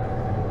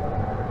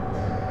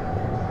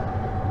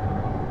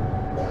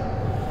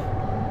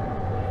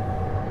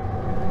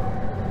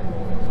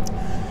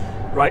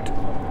 Right,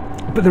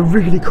 but the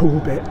really cool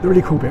bit,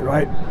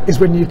 right, is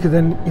when you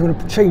want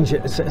to change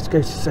it. Let's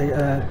go to say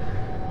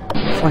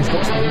Flying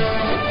Scotsman.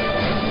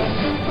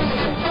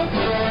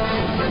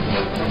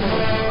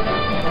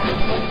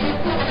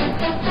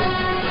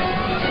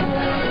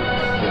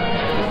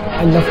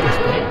 I love this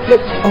bit.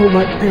 Look, oh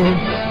my, hang on.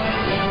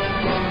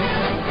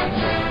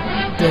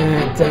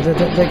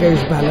 There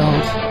goes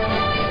Ballard,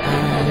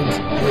 and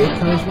here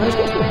comes Flying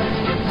Scotsman.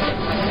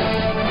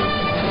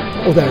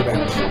 Or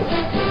thereabouts.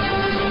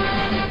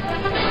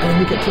 And then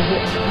we get to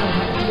watch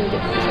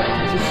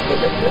how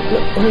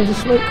look, there's the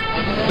smoke.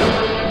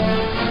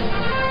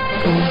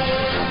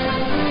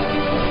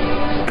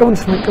 Go on,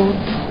 smoke, go on.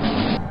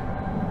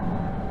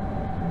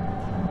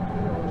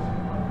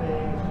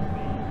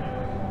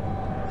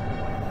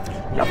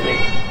 Lovely.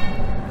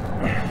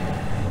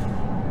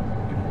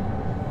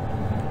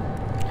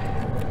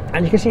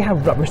 And you can see how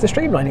rubbish the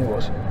streamlining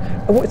was.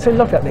 And what's so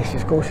lovely about this,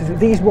 of course, is that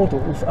these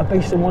models are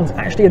based on ones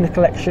actually in the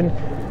collection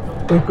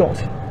we've got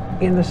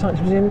in the Science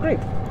Museum group.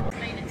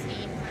 Trainer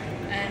team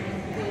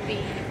will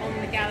be on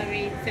the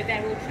gallery, so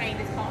they're all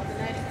trained as part of the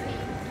learning team,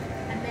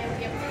 and they'll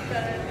be able to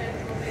further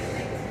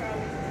things from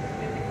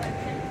the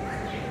collection.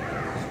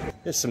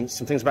 There's some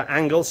things about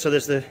angles. So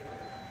there's the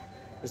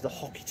There's the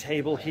hockey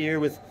table here,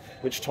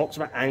 which talks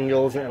about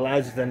angles, and it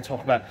allows you to then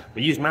talk about,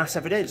 we use maths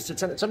every day.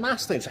 It's a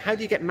maths thing. So how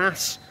do you get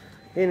maths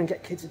in and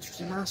get kids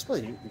interested in maths? Well,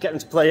 you get them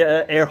to play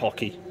air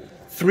hockey.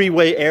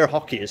 3-way air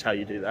hockey is how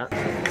you do that.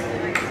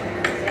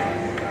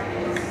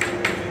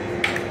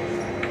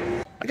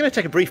 I'm going to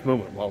take a brief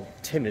moment while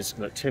Tim is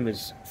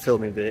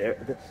filming the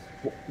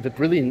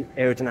brilliant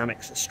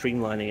aerodynamics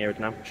streamlining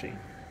aerodynamic machine.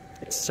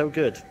 It's so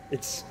good.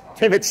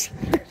 Tim. Look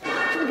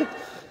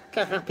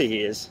how happy he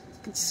is.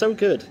 It's so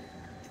good.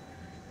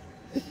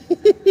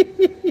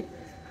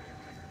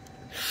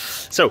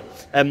 So,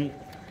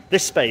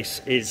 this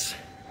space is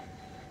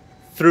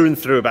through and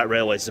through about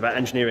railways. It's about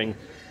engineering,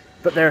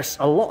 but there's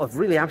a lot of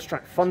really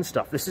abstract, fun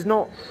stuff. It's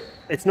not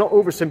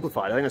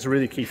oversimplified. I think that's a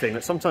really key thing.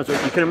 That sometimes you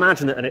can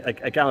imagine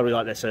that a gallery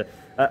like this, an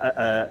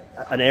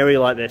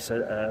area like this,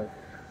 a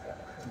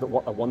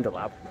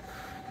Wonderlab,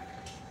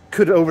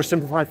 could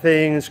oversimplify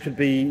things. Could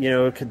be,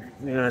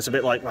 it's a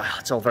bit like,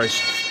 it's all very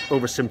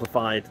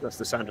oversimplified. That's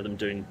the sound of them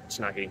doing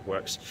snagging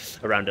works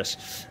around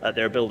us.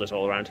 There are builders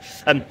all around.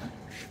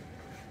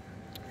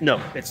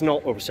 No, it's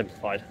not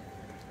oversimplified.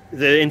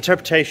 The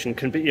interpretation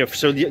can be,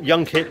 so the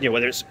young kid,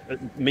 whether it's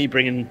me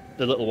bringing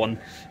the little one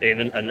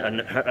in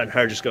and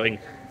her just going,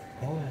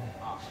 oh,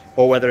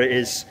 or whether it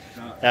is,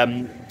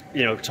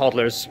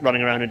 toddlers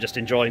running around and just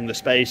enjoying the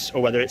space,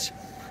 or whether it's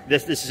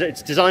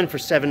it's designed for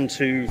 7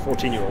 to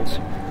 14-year-olds.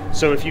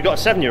 So if you've got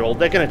a 7-year-old,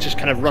 they're going to just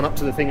kind of run up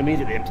to the thing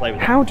immediately and play with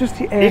it. How does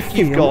the air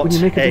feel when you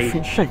make a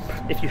different shape?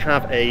 If you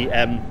have a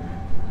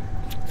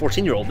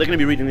 14-year-old, they're going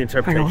to be reading the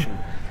interpretation.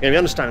 They're going to be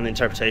understanding the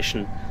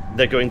interpretation.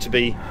 They're going to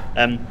be...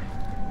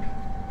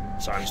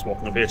 sorry, I'm just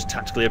walking up here to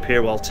tactically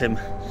appear while Tim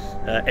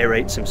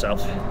aerates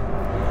himself.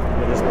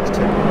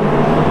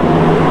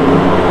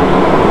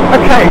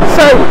 Okay,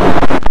 so...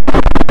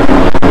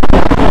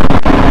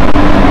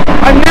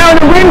 I'm now in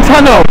a wind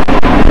tunnel!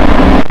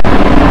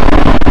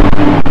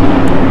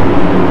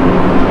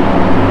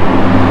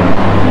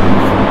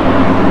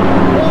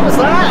 What was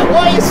that?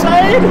 What are you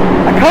saying?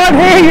 I can't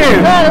hear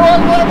you! No,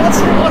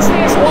 what's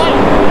this?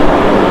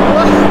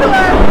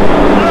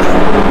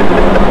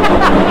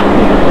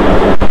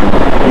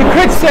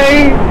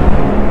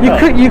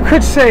 You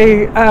could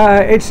say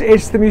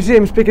it's the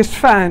museum's biggest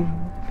fan.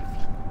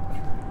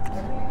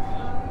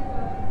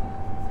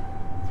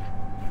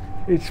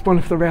 It's one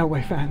of the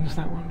railway fans,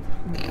 that one.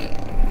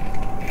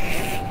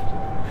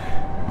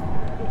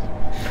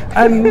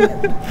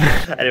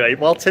 Anyway,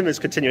 while Tim is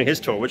continuing his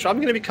tour, which I'm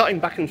going to be cutting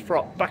back and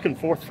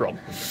forth from,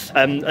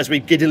 as we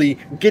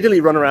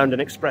giddily run around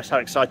and express how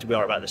excited we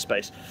are about this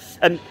space.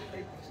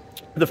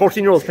 The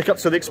 14-year-olds pick up,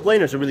 so the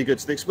explainers are really good.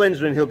 So the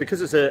explainers are in here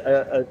because it's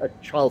a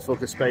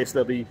child-focused space.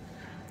 There'll be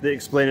the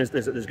explainers.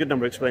 There's a good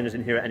number of explainers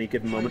in here at any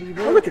given moment.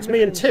 Oh, look, it's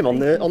me and Tim on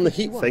the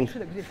heat thing.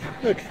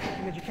 Look,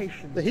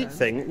 the heat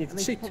thing. You can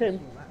see Tim.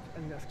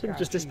 Tim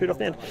just disappeared off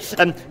the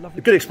end.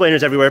 Good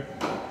explainers everywhere.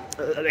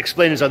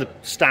 Explainers are the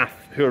staff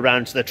who are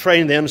around. So they're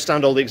trained. They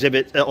understand all the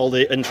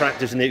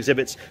interactives in the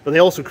exhibits, but they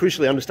also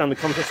crucially understand the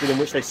context within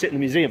which they sit in the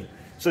museum.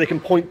 So they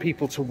can point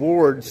people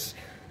towards.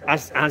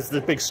 As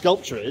the big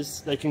sculpture is,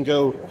 they can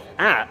go,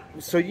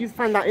 so you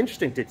found that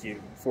interesting, did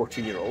you,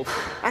 14-year-old?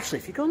 Actually,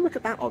 if you go and look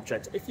at that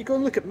object, if you go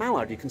and look at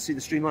Mallard, you can see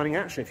the streamlining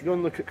action. If you go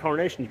and look at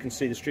Coronation, you can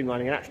see the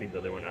streamlining action, even though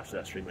they weren't actually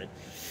that streamlined.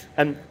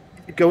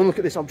 Go and look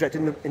at this object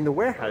in the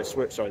warehouse,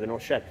 the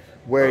North Shed,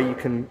 where you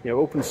can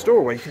open the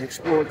store, where you can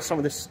explore some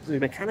of the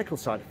mechanical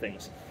side of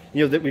things.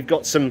 That we've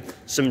got some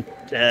go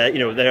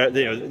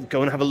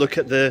and have a look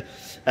at the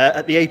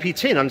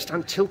APT and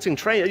understand tilting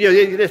train.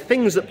 There are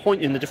things that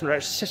point you in the different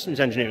directions. Systems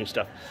engineering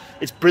stuff.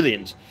 It's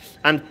brilliant.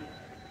 And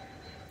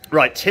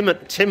right, Tim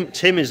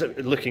is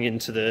looking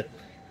into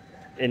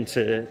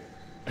Play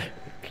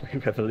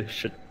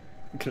Revolution.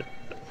 Can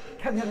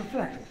you have a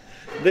play?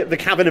 The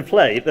cabin of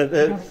play,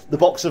 the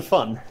box of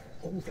fun.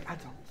 All the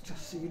adults,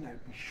 just so you know,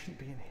 we shouldn't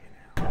be in here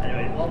now.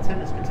 Anyway, while Tim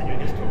is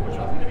continuing his tour, which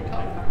I'm going to be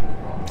cutting back and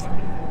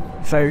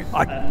forth. So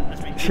I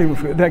assume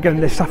they're going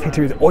to list stuff here to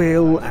do with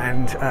oil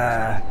and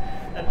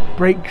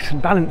brakes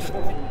and balance.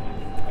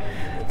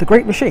 The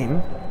Great Machine,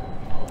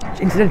 which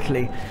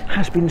incidentally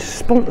has been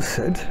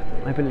sponsored,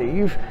 I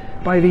believe,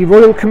 by the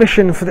Royal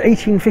Commission for the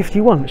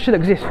 1851, which still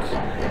exists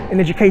in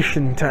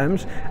education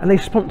terms, and they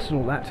sponsored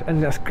all that,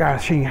 and that's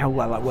showing how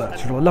well that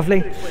works. It's really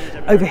lovely.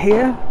 Over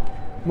here,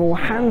 more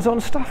hands-on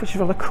stuff, which is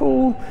rather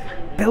cool.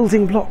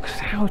 Building blocks,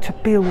 how to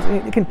build,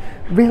 again,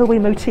 railway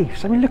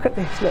motifs. I mean, look at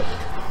this, look.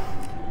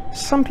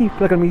 Some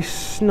people are going to be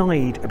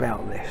snide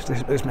about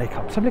this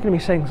makeup. Some people are going to be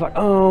saying things like,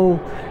 oh,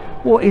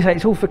 what is that?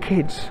 It's all for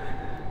kids.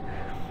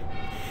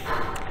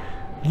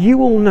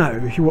 You all know,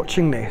 if you're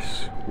watching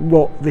this,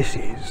 what this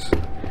is.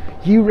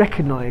 You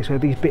recognise where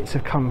these bits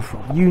have come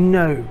from. You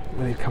know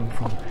where they've come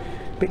from.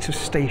 Bits of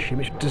station,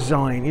 bits of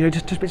design,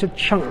 just bits of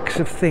chunks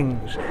of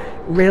things.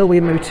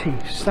 Railway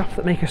motifs, stuff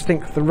that make us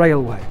think of the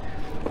railway.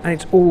 And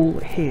it's all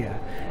here.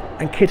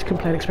 And kids can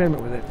play and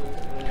experiment with it.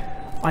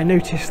 I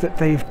noticed that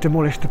they've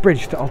demolished the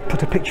bridge that I'll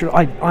put a picture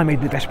of. I made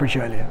the best bridge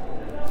earlier.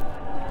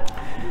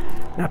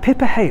 Now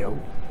Pippa Hale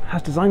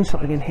has designed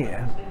something in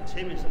here.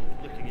 Tim is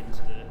looking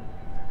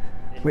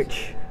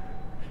which...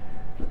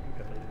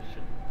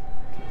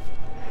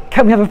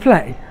 Can we have a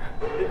play?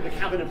 The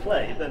cabin of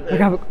play, the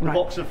right.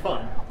 box of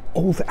fun.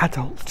 All the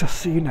adults,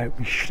 just so you know,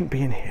 we shouldn't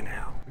be in here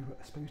now. We were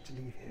supposed to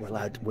leave here. We're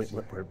allowed.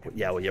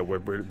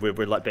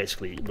 We're like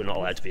basically we're not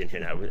allowed to be in here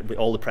now.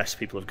 All the press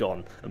people have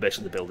gone, and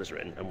basically the builders are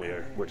in, and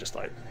we're just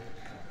like,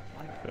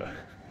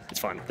 it's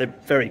fine. They're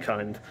very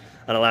kind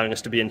and allowing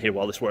us to be in here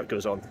while this work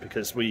goes on,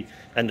 because we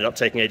ended up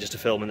taking ages to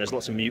film, and there's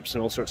lots of mutes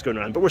and all sorts going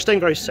around. But we're staying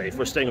very safe.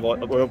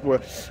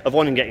 We're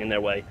avoiding getting in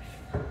their way.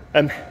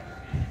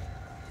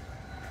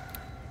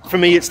 For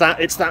me, it's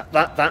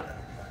that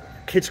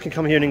kids can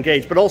come here and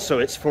engage, but also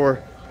it's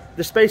for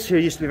the space here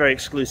used to be very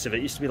exclusive.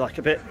 It used to be like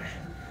a bit,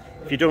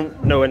 if you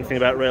don't know anything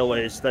about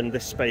railways, then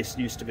this space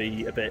used to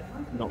be a bit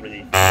not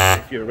really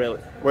if you're a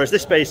railway. Whereas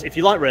this space, if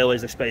you like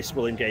railways, this space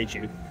will engage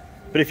you.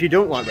 But if you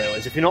don't like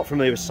railways, if you're not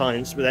familiar with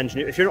science, with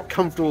engineering, if you're not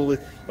comfortable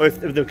with or if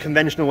the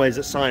conventional ways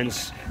that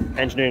science,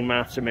 engineering,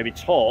 maths are maybe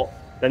taught,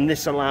 then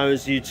this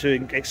allows you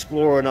to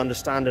explore and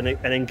understand and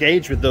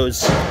engage with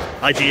those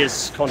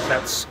ideas,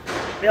 concepts.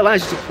 It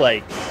allows you to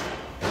play.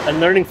 And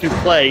learning through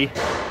play,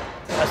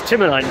 as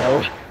Tim and I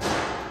know,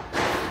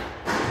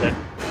 they're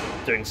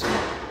doing some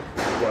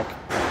work.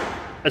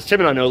 As Tim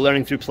and I know,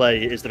 learning through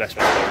play is the best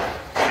way to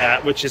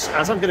go. Which is,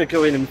 as I'm going to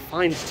go in and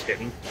find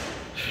Tim,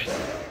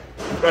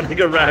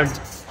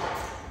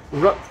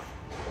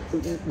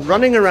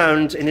 running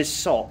around in his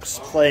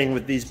socks, playing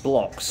with these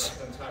blocks,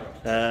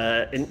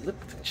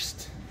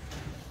 just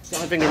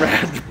diving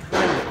around.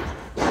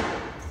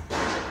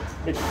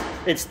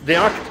 It's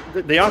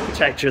the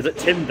architecture that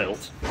Tim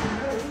built.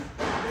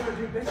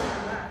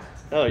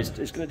 Oh, he's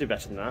going to do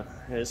better than that.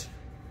 He is.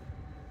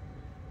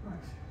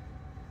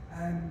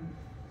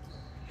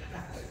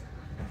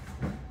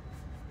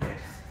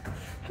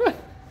 Right.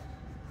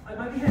 I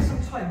might be here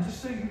some time,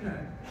 just so you know.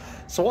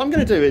 So what I'm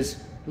going to do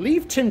is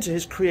leave Tim to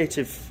his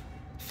creative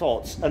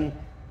thoughts, and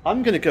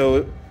I'm going to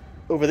go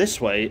over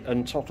this way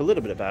and talk a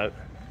little bit about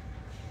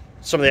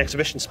some of the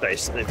exhibition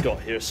space that they've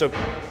got here. So,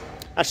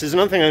 actually, there's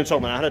another thing I'm going to talk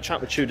about. I had a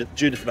chat with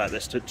Judith about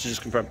this to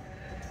just confirm.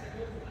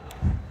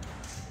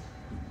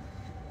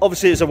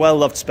 Obviously, it's a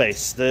well-loved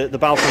space. The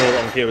balcony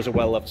along here is a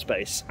well-loved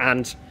space,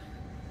 and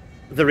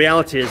the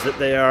reality is that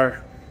they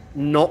are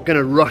not going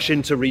to rush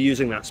into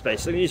reusing that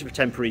space. They're going to use it for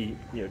temporary,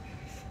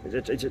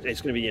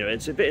 it's going to be,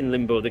 it's a bit in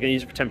limbo. They're going to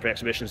use it for temporary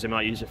exhibitions. They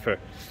might use it for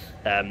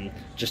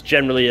just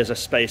generally as a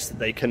space that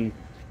they can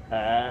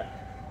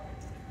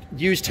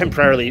use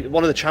temporarily.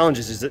 One of the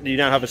challenges is that you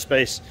now have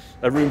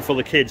a room full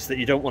of kids, that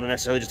you don't want to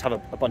necessarily just have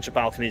a bunch of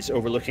balconies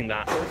overlooking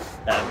that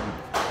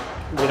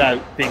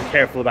without being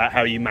careful about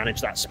how you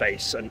manage that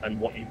space and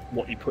what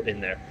you put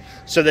in there.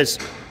 So there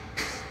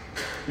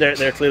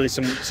are clearly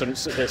some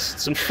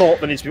thought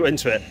that needs to be put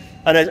into it,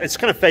 and it's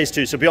kind of phase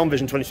 2. So beyond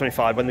Vision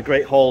 2025, when the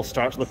Great Hall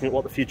starts looking at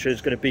what the future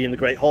is going to be in the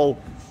Great Hall,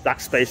 that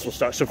space will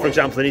start. So for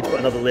example, they need to put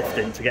another lift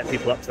in to get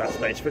people up to that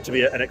space for it to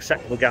be an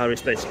acceptable gallery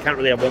space. You can't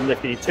really have one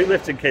lift; you need 2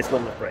 lifts in case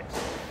one lift breaks.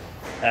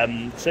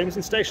 Same as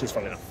in stations,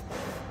 funnily enough.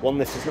 One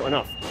lift is not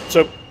enough.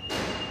 So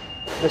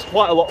there's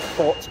quite a lot of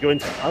thought to go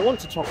into it. I want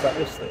to talk about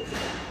this thing.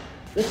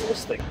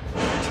 This thing.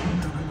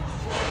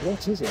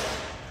 What is it?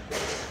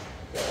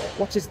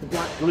 What is the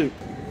black loop?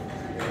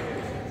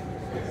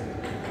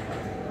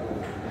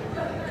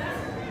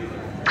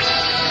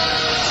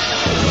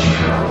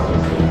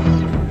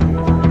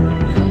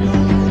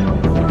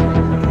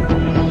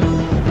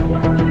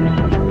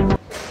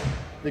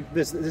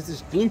 There's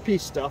this gloopy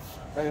stuff,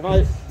 and if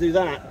I do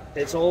that,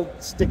 it's all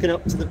sticking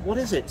up to the... What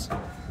is it?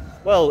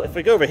 Well, if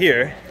we go over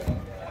here,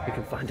 we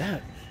can find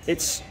out.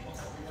 It's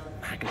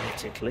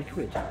magnetic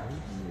liquid.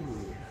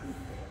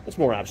 It's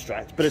more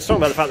abstract, but it's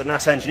talking about the fact that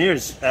NASA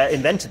engineers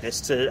invented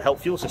this to help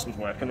fuel systems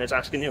work, and it's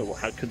asking, well,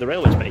 how could the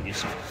railways make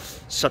use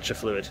of such a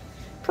fluid?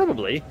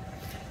 Probably.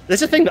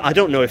 There's a thing that I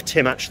don't know if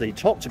Tim actually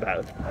talked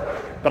about,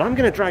 but I'm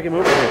going to drag him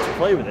over here to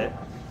play with it,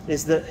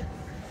 is that...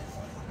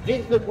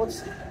 Hey, look,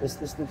 what's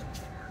this thing?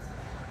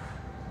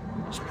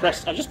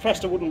 I just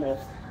pressed a wooden wall.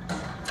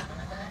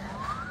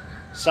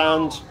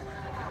 Sound.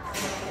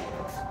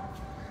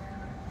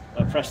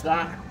 I press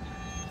that.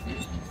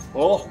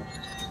 Oh,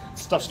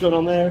 stuff's going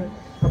on there.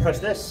 I press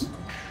this.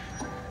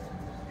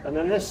 And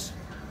then this.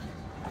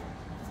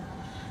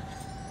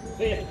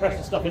 Then you have to press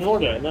the stuff in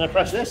order. And then I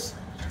press this.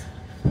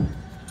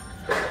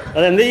 And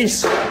then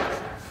these. And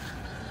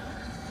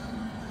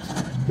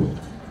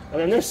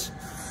then this.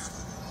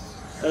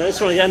 And then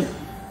this one again.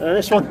 And then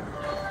this one.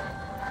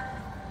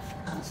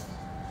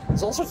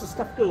 There's all sorts of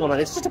stuff going on.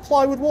 It's just a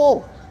plywood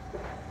wall.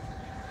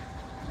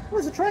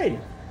 Where's the train?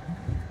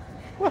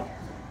 Well,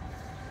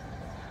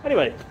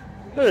 anyway,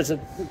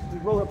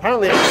 well,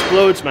 apparently it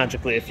explodes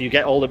magically if you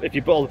get all the.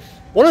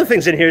 One of the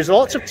things in here is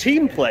lots of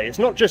team play. It's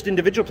not just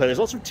individual play. There's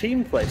lots of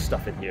team play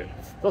stuff in here.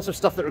 Lots of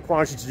stuff that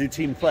requires you to do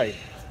team play,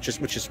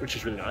 which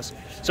is really nice.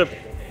 So,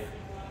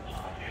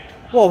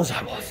 what was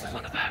I waffling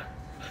on about?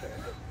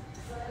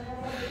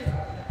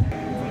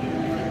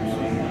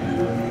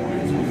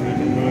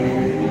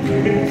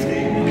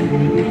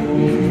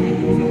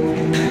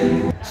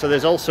 So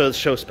there's also the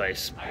show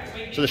space.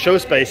 So the show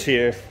space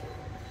here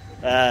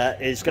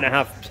is going to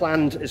have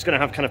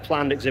kind of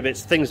planned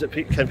exhibits, things that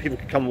people can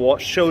come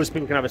watch, shows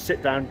people can have a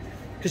sit down.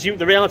 Because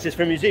the reality is,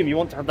 for a museum, you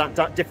want to have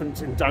that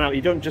different dynamic.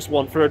 You don't just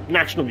want, for a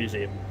national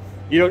museum,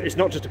 it's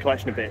not just a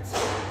collection of bits.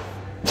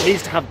 It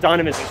needs to have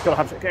dynamism. It's got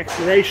to have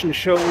explanation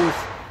shows,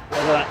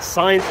 whether that's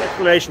science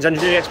explanations,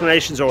 engineering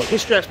explanations, or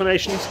history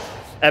explanations.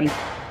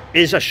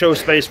 Is a show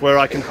space where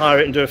I can hire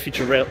it and do a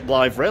feature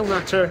live rail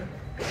matter?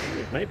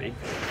 Maybe.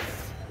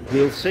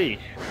 We'll see.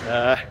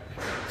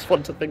 It's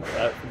fun to think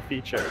about in the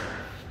future.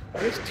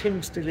 Is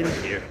Tim still in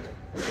here?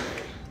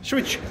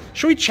 Should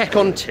we check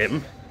on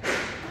Tim?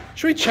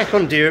 Should we check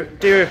on dear?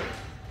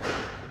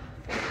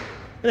 I'm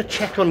gonna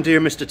check on dear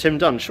Mr. Tim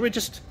Dunn. Should we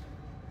just?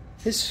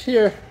 Is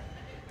here?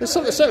 There's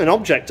certainly an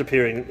object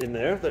appearing in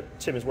there that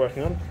Tim is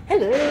working on.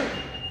 Hello.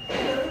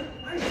 Hello,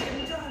 I'm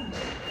Tim Dunn.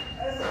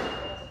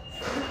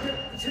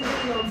 Tim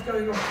Dunn's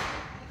going on.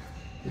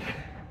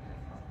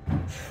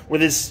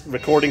 With his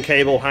recording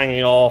cable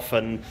hanging off,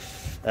 and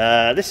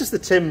this is the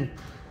Tim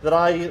that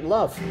I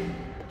love.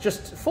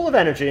 Just full of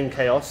energy and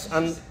chaos,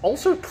 and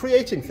also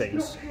creating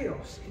things. It's not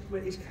chaos,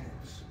 it's chaos.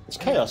 It's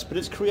chaos, but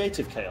it's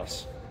creative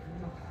chaos.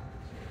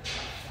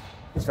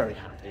 He's very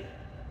happy.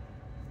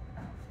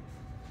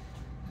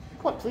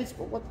 Quite pleased,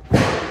 but what?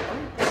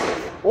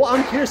 Well,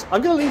 I'm curious.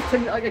 I'm going to leave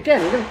Tim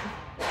again.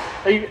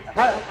 Do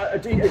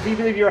you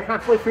believe you're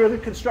halfway through the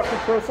constructive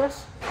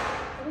process?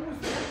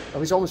 Oh,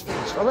 he's almost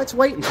finished. Oh, let's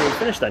wait until he's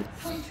finished then.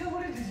 Can't you tell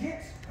what it is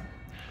yet?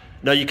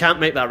 No, you can't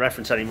make that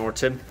reference anymore,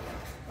 Tim.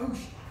 Oh,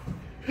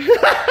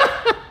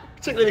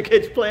 Particularly the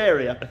kids' play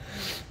area.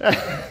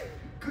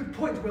 good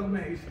point, well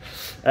made.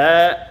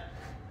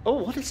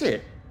 Oh, what is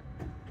it?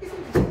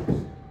 Isn't it? I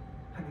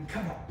mean,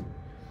 come on.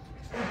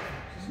 It's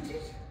obvious, isn't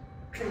it?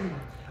 Clean.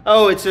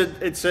 Oh, it's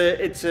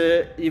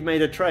a. You've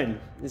made a train.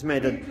 It's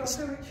made a.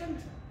 Well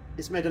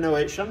It's made an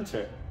 08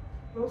 shunter.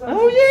 done.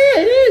 Oh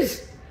yeah, it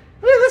is.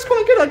 Oh, that's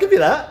quite good. I'll give you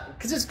that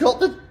because it's got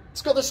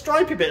the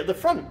stripy bit at the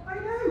front. I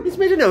know. It's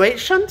made an 08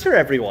 shunter,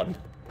 everyone.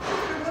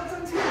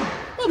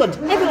 Well done,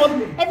 Tim. Well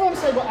done, everyone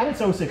say well, and it's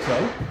 060.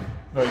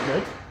 Very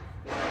good.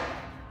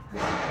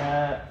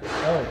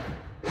 Oh,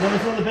 no,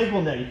 there's another big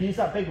one there. You can use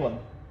that big one.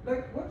 No,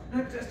 what?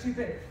 No, that's too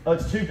big. Oh,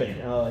 it's too big.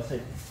 Oh, I see.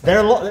 There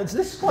are a lot.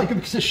 This is quite good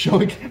because it's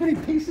showing how many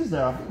pieces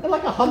there are. There are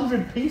like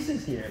 100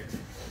 pieces here.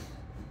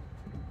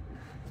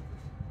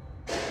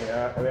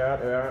 There we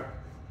are.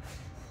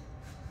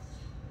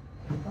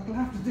 That'll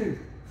have to do.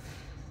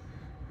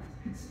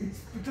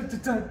 It's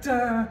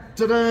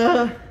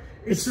Ta-da!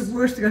 It's the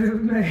worst thing I've ever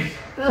made.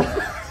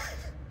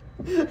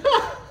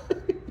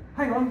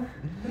 Hang on.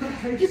 In that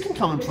case, You can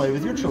come and play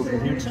with your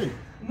children here too.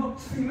 Not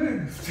to be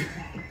moved.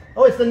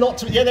 Oh, it's the not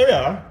to. Yeah, there we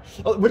are.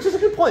 Oh, which is a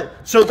good point.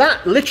 So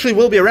that literally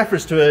will be a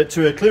reference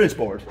to a clearance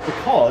board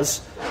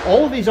because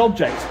all of these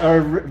objects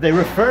they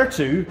refer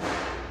to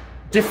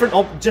different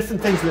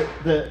things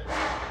that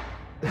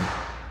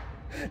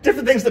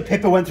different things that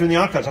Pippa went through in the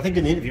archives. I think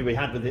in the interview we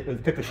had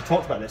with Pippa, she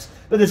talked about this.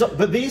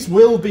 But these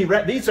will be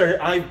these are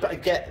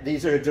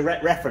a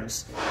direct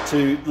reference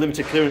to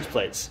limited clearance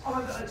plates.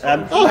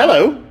 Oh,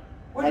 hello.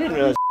 I didn't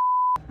realise.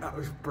 That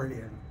was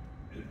brilliant.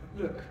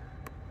 Look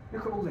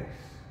at all this.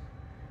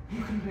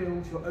 You can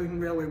build your own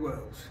railway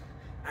world.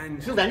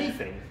 And Build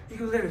anything. you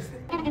can build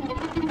everything.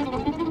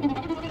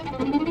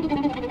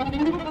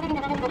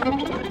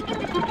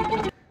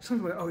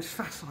 Something like, oh, it's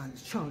facile,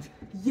 it's childish.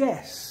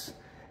 Yes,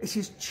 it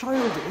is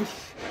childish,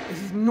 it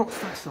is not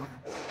facile.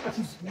 It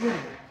is real.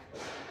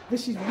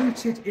 This is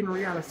rooted in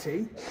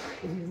reality,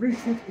 it is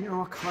rooted in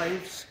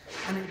archives,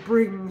 and it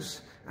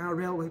brings our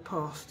railway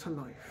past to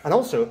life. And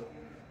also,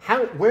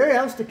 where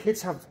else do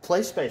kids have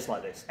play space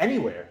like this?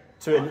 Anywhere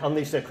to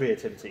unleash their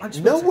creativity?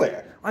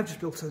 Nowhere. I've just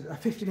built a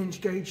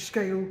 15-inch gauge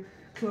scale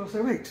class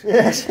 08.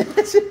 Yes.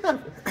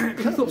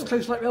 Thoughts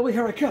close like railway,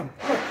 here I come.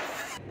 Right.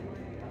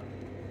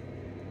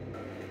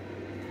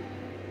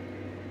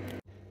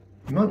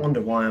 You might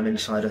wonder why I'm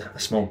inside a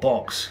small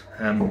box.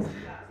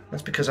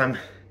 That's because I'm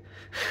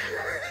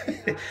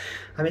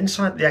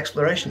inside the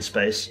exploration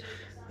space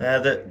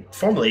that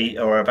formerly,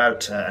 or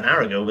about an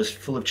hour ago, was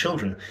full of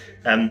children.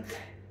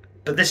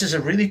 But this is a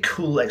really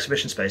cool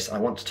exhibition space I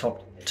want to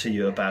talk to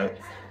you about.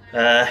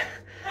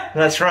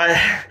 That's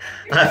right.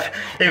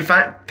 In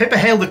fact, Pippa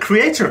Hale, the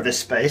creator of this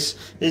space,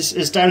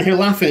 is down here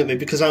laughing at me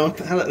because there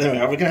we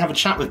are. We're going to have a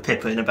chat with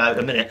Pippa in about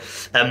a minute.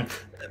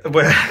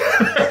 Where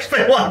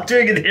explain what I'm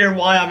doing in here,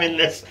 why I'm in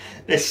this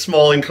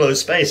small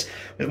enclosed space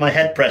with my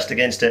head pressed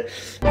against it.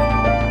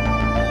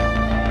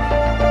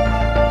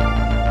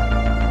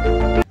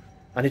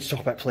 I need to talk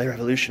about Play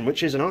Revolution,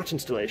 which is an art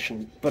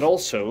installation, but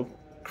also,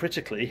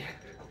 critically,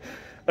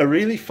 a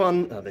really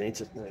fun. Oh, they need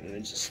to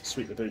just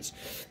sweep the boots.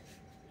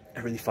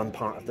 A really fun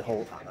part of the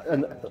whole,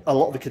 and a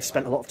lot of the kids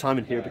spent a lot of time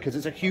in here because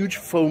it's a huge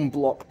foam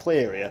block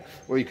play area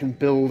where you can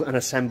build and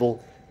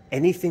assemble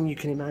anything you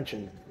can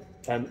imagine.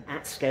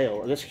 At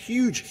scale, and there's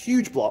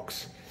huge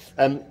blocks,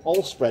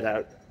 all spread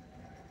out.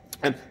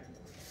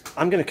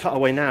 I'm going to cut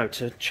away now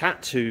to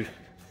chat to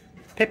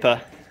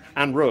Pippa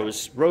and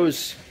Rose.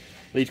 Rose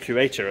lead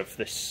curator of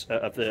this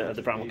of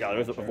the Bramwell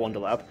Gallery of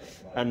Wonderlab,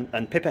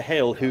 and Pippa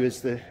Hale, who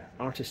is the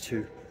artist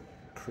who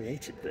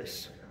created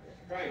this.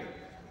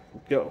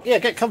 Go. Yeah,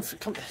 come.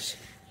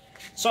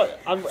 So,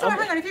 hang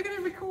on, if you're going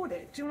to record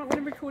it, do you want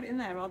to record it in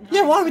there?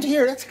 Yeah, why would you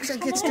hear it?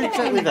 Let's do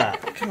exactly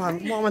that. Come on,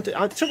 what am I doing?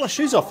 I took my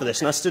shoes off for this,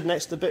 and I stood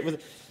next to the bit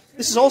with.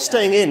 This is all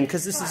staying in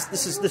because this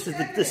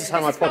is how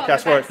my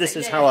podcast works. This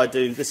is how I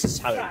do. This is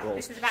how it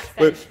rolls.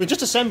 We're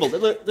just assembled.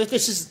 Look at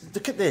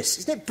this.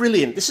 Isn't it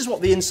brilliant? This is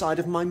what the inside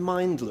of my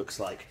mind looks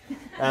like.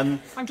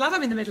 I'm glad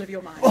I'm in the middle of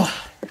your mind.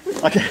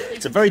 Okay,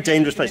 it's a very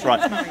dangerous place.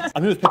 Right,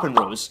 I'm here with Pip and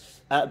Rose,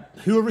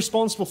 who are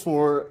responsible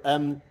for.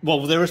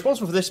 Well, they're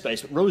responsible for this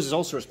space, but Rose is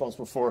also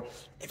responsible for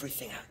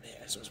everything out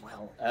there as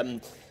well.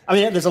 I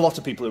mean, there's a lot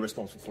of people who are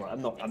responsible for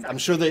it. I'm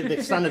sure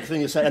the standard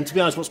thing is, and to be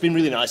honest, what's been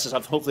really nice is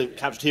I've hopefully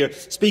captured here,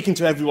 speaking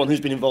to everyone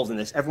who's been involved in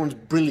this. Everyone's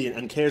brilliant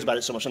and cares about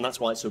it so much, and that's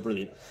why it's so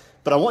brilliant.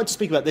 But I wanted to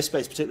speak about this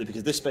space particularly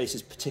because this space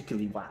is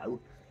particularly wow.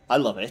 I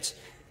love it.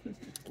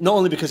 Not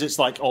only because it's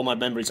like all my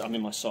memories, I'm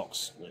in my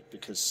socks,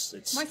 because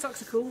it's... My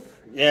socks are cool.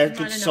 Yeah,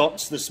 good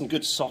socks. There's some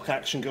good sock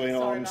action going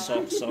on.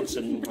 Socks,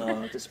 and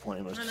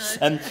disappointing Rose.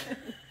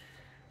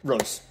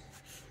 Rose,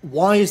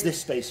 why is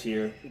this space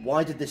here?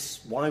 Why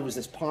was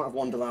this part of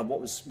Wonderlab?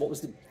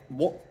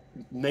 What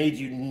made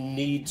you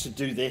need to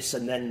do this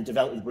and then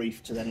develop the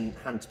brief to then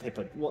hand to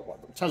Pippa?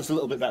 Tell us a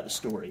little bit about the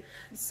story.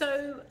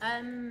 So,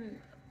 a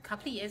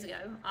couple of years ago,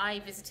 I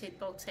visited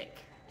Baltic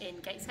in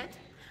Gateshead,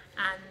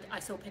 and I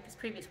saw Pippa's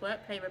previous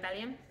work, Play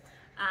Rebellion,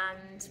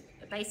 and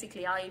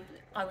basically I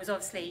was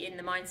obviously in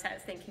the mindset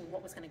of thinking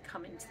what was going to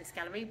come into this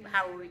gallery,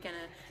 how were we going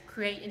to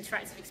create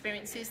interactive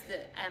experiences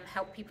that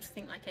help people to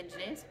think like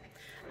engineers.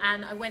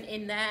 And I went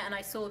in there and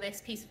I saw this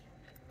piece of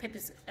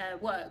Pippa's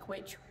work,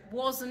 which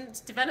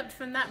wasn't developed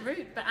from that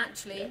route, but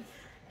actually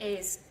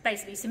is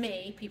basically, to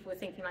me, people were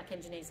thinking like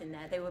engineers in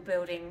there. They were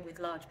building with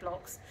large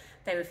blocks,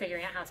 they were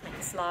figuring out how to make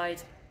a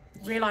slide,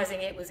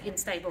 realising it was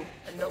unstable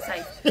and not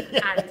safe,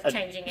 and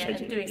changing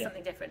it and doing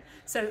something different.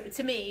 So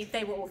to me,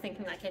 they were all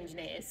thinking like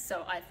engineers,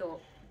 so I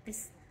thought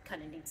this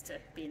kind of needs to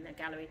be in the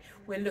gallery.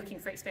 We're looking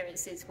for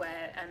experiences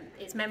where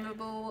it's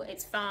memorable,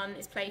 it's fun,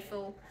 it's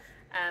playful,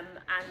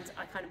 and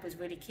I kind of was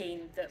really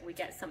keen that we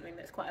get something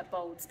that's quite a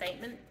bold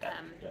statement.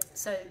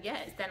 So yeah,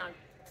 then I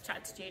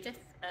chatted to Judith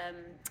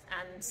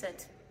and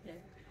said, you know,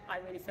 I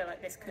really feel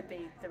like this could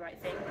be the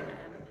right thing,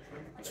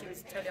 and she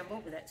was totally on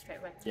board with it straight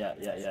away.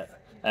 Yeah.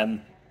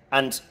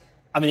 And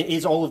I mean, it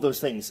is all of those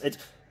things.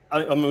 I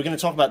mean, we're going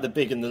to talk about the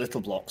big and the little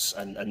blocks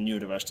and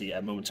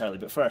neurodiversity momentarily,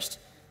 but first,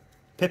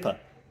 Pippa,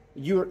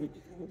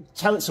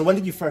 so when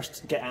did you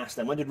first get asked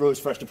then? When did Rose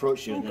first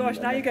approach you? Oh gosh,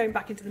 now you're going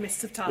back into the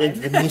mists of time.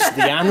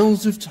 The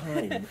annals of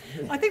time.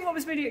 I think what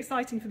was really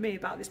exciting for me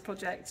about this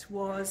project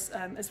was,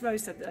 as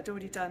Rose said, that I'd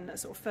already done a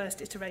sort of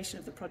first iteration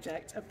of the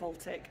project at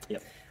Baltic,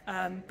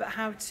 but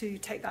how to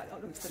take that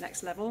up to the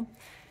next level.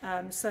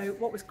 So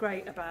what was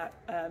great about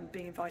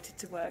being invited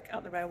to work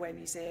at the Railway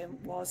Museum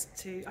was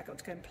I got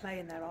to go and play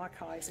in their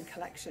archives and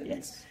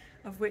collections,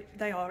 of which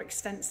they are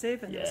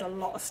extensive, and there's a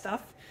lot of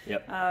stuff.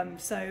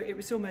 So it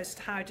was almost,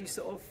 how do you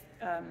sort of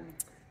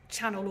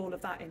channel all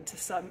of that into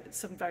some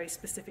very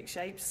specific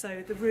shapes.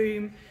 So the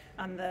room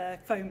and the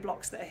foam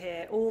blocks that are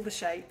here, all the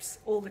shapes,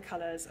 all the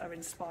colours are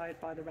inspired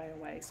by the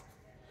railways.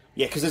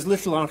 Yeah, because there's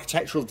little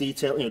architectural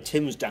detail. You know,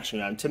 Tim's dashing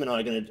around. Tim and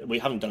I are we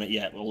haven't done it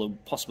yet, although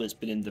possibly it's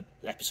been in the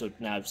episode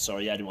now.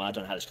 Sorry, anyway, I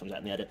don't know how this comes out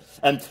in the edit.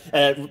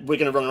 We're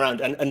going to run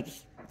around, and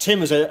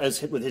Tim,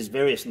 as with his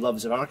various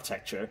loves of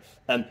architecture,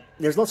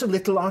 there's lots of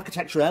little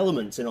architecture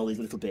elements in all these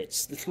little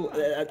bits,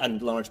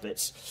 and large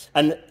bits.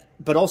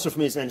 But also for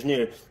me as an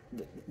engineer,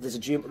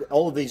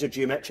 all of these are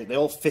geometric. They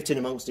all fit in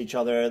amongst each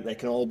other. They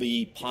can all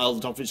be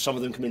piled on top. Some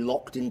of them can be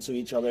locked into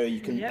each other. You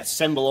can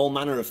assemble all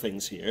manner of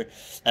things here.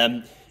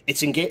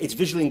 It's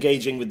visually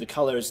engaging with the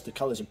colours. The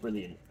colours are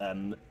brilliant.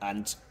 One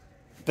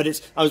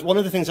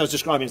of the things I was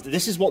describing is that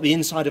this is what the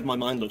inside of my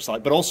mind looks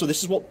like, but also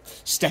this is what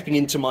stepping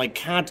into my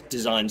CAD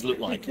designs look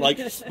like. Like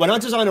when I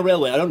design a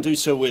railway, I don't do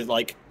so with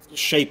like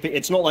shape.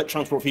 It's not like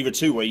Transport Fever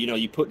 2 where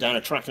you put down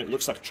a track and it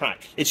looks like a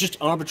track. It's just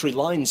arbitrary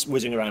lines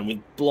whizzing around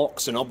with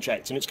blocks and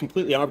objects, and it's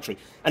completely arbitrary.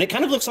 And it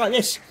kind of looks like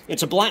this.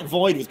 It's a black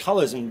void with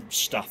colours and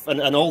stuff,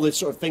 and all the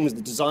sort of things,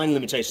 the design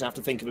limitations I have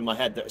to think of in my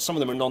head, that some of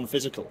them are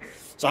non-physical.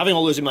 So having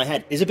all those in my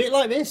head is a bit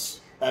like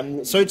this.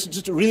 So it's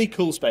just a really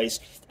cool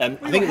space. I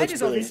think your head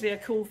is obviously a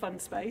cool, fun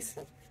space.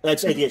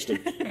 It's ADHD.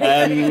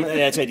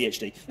 It's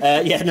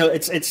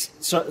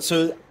ADHD.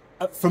 So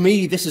for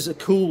me, this is a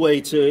cool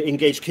way to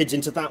engage kids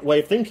into that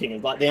way of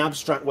thinking, like the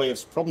abstract way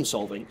of problem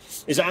solving.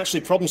 Is that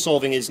actually problem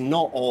solving is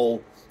not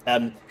all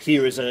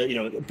here is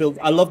build.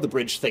 I love the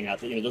bridge thing out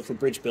there. Look for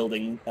bridge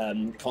building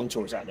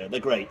contours out there.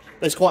 They're great.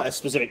 There's quite a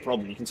specific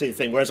problem. You can see the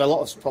thing. Whereas a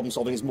lot of problem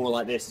solving is more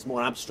like this. It's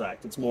more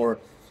abstract. It's more.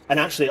 And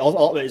actually,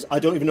 all of it is, I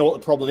don't even know what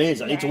the problem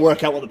is. I need to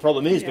work out what the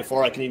problem is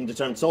before I can even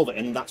determine to solve it.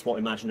 And that's what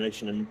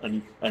imagination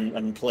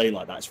and play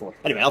like that is for.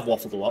 Anyway, I've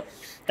waffled a lot.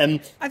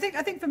 I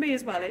think for me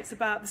as well, it's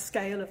about the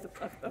scale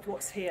of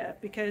what's here,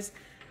 because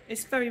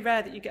it's very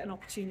rare that you get an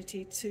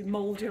opportunity to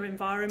mould your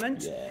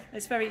environment. Yeah.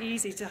 It's very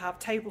easy to have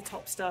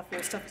tabletop stuff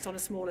or stuff that's on a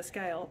smaller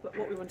scale, but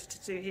what we wanted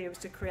to do here was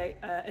to create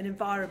an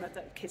environment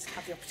that kids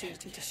have the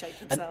opportunity to shape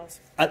themselves.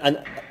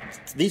 And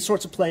these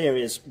sorts of play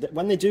areas,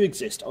 when they do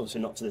exist,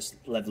 obviously not to this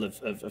level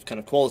of kind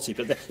of quality,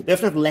 but they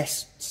often have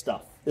less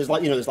stuff. There's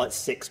like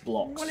 6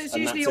 blocks. Well, it's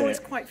usually always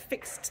quite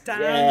fixed down.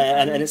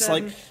 Yeah, and it's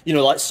like,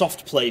 like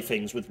soft play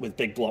things with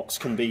big blocks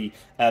can be,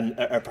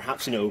 or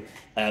perhaps,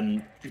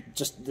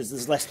 just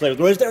there's less play.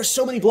 Whereas there are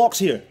so many blocks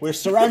here. We're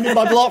surrounded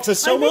by blocks. There's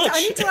so much.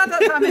 I need to add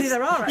up how many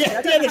there are, actually.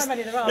 I don't know how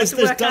many there are. There's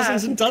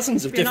dozens and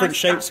dozens of different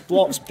shapes,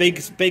 blocks, big,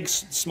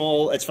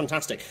 small. It's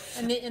fantastic.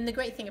 And the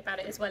great thing about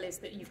it as well is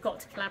that you've got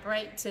to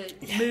collaborate to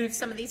move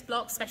some of these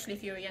blocks, especially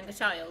if you're a younger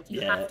child.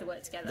 You have to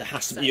work together. There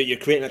has to be. You're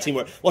creating that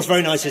teamwork. What's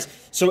very nice is,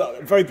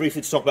 very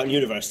briefly to talk about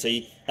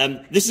university,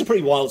 this is a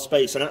pretty wild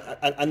space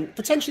and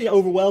potentially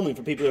overwhelming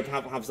for people who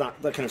have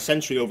that kind of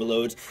sensory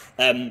overload.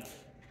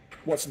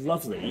 What's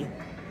lovely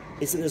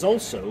is that there's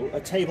also a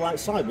table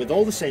outside with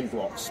all the same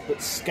blocks,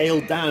 but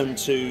scaled down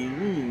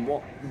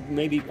to,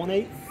 maybe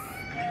 1/8?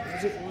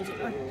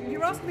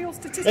 You're asking me all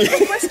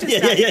statistical questions now.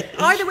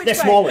 Either which They're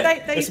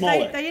way,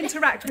 smaller. they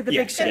interact with the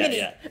big shapes.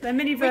 They're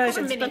mini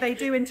versions, but they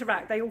do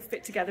interact. They all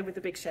fit together with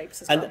the big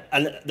shapes as well.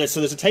 And there's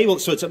a table,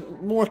 so it's a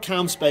more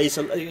calm space,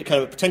 kind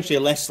of potentially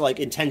a less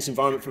intense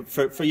environment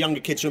for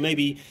younger kids who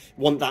maybe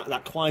want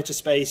that quieter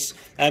space.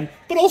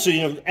 But also,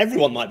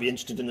 everyone might be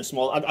interested in the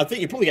small. I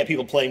think you probably get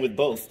people playing with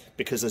both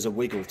because there's a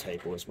wiggle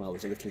table as well.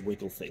 There's a little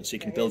wiggle thing, so you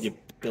can build your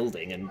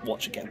building and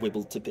watch it get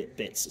wiggled to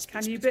bits.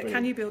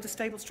 Can you build a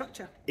stable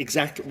structure?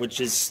 Exactly, which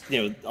is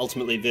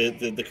ultimately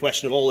the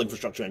question of all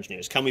infrastructure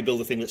engineers: can we build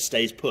a thing that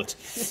stays put?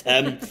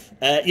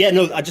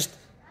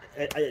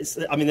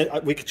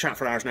 We could chat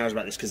for hours and hours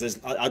about this because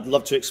I'd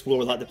love to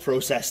explore the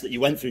process that you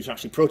went through to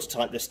actually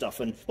prototype this stuff.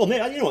 And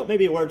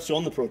maybe a word or two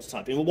on the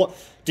prototyping. Well, what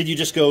did you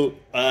just go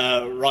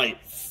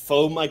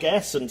foam, I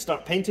guess, and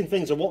start painting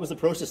things, or what was the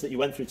process that you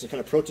went through to kind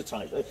of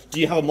prototype? Do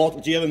you have a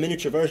model? Do you have a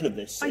miniature version of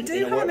this? I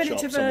do have a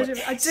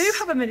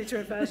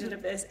miniature version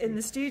of this in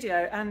the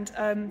studio, and.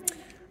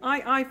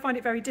 I find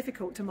it very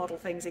difficult to model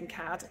things in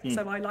CAD,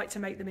 so I like to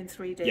make them in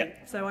 3D. Yeah.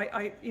 So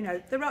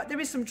there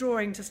is some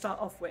drawing to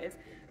start off with,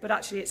 but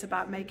actually it's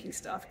about making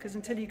stuff, because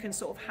until you can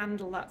sort of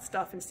handle that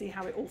stuff and see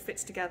how it all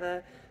fits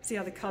together, see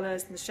how the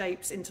colours and the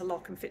shapes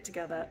interlock and fit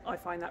together, I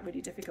find that really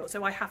difficult.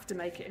 So I have to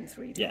make it in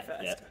 3D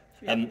first. Yeah.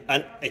 Yeah.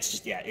 And it's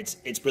just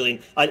it's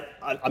brilliant.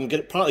 I'm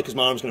gonna, partly because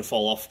my arm's going to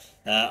fall off.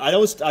 I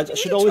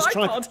should always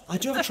try. I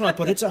do have a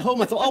tripod. It's at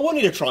home. I thought I won't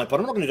need a tripod.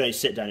 I'm not going to do any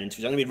sit down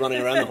interviews. I'm going to be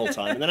running around the whole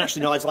time. And then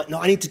actually no, I was like,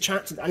 no, I need to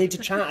chat. I need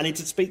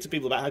to speak to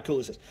people about how cool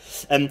this is.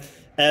 I'm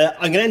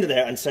going to end it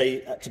there and say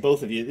to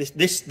both of you,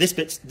 this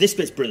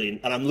bit's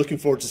brilliant, and I'm looking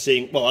forward to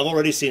seeing. Well, I've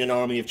already seen an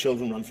army of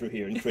children run through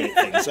here and create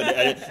things,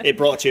 and it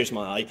brought a tear to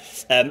my eye.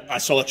 I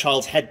saw a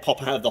child's head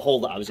pop out of the hole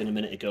that I was in a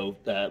minute ago,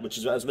 which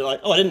is I was a bit like,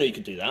 oh, I didn't know you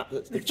could do that.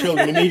 The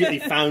children immediately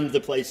found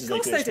the places they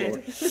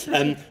could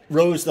explore.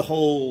 Rose, the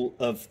whole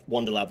of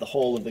Wonderlab, the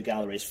whole of the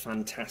gallery is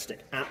fantastic,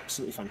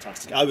 absolutely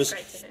fantastic. I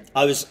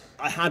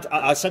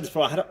said this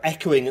before, I had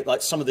echoing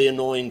some of the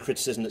annoying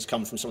criticism that's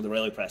come from some of the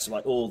railway press,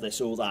 like all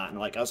this, all that, and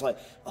I was like,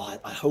 oh,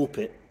 I hope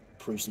it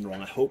proves them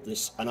wrong. I hope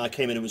this, and I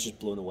came in and was just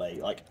blown away.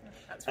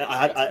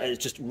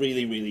 It's just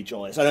really, really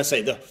joyous. And I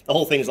say the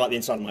whole thing is like the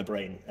inside of my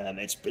brain.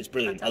 It's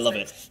brilliant. Fantastic. I love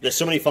it. There's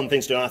so many fun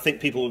things to do. And I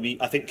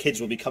think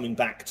kids will be coming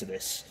back to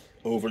this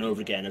over and over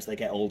again as they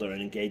get older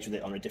and engage with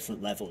it on a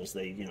different level as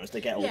they get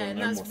older and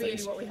learn more things. Yeah, and that's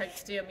really what we hope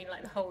to do. I mean,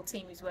 the whole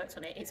team who's worked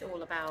on it, it's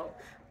all about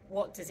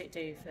what does it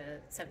do for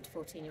 7 to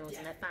 14-year-olds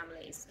and their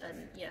families,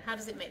 and how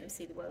does it make them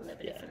see the world a little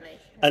bit differently?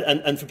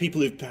 And for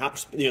people who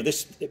perhaps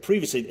this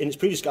previously in its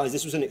previous guise,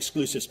 this was an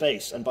exclusive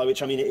space, and by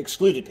which I mean it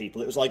excluded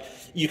people. It was like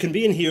you can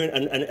be in here,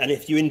 and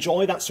if you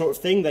enjoy that sort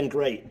of thing, then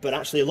great. But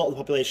actually, a lot of the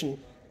population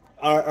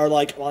are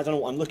like, well, I don't know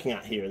what I'm looking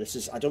at here.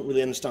 I don't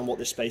really understand what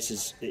this space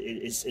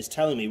is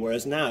telling me.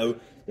 Whereas now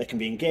they can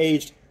be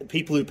engaged.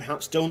 People who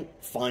perhaps don't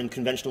find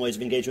conventional ways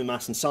of engaging with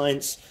maths and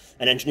science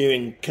and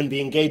engineering can be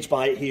engaged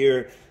by it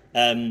here.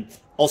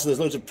 Also, there's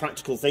loads of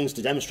practical things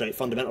to demonstrate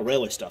fundamental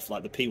railway stuff,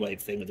 like the P-wave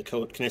thing with the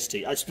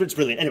connecticity. It's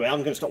brilliant. Anyway, I'm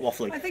going to stop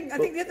waffling. I think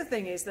the other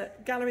thing is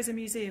that galleries and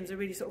museums are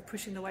really sort of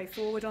pushing the way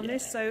forward on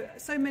this.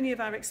 So many of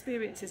our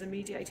experiences are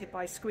mediated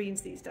by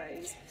screens these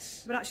days.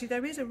 But actually,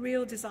 there is a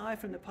real desire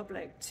from the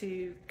public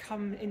to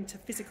come into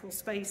physical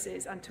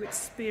spaces and to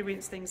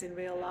experience things in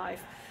real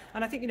life.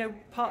 And I think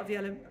part of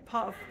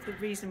the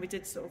reason we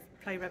did sort of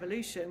Play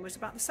Revolution was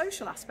about the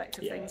social aspect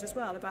of things as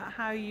well, about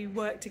how you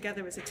work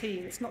together as a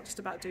team. It's not just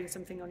about doing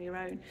something on your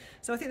own.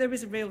 So I think there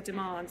is a real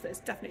demand that is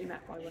definitely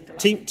met by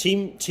Wonderlab.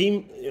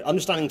 Team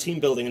understanding team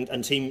building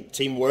and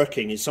team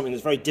working is something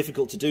that's very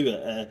difficult to do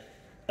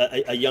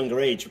at a younger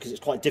age, because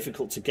it's quite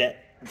difficult to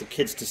get the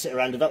kids to sit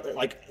around and develop.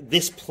 Like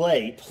this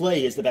play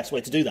is the best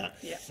way to do that.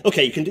 Yeah.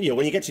 Okay, you can do,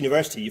 when you get to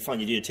university, you find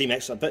you do a team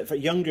exercise, but for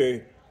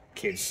younger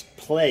kids.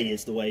 Play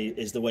is the way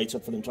for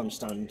them to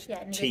understand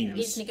teams.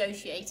 It's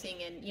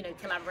negotiating and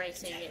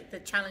collaborating. The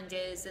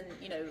challenges and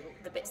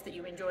the bits that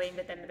you're enjoying,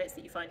 but then the bits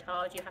that you find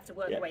hard, you have to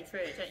work your way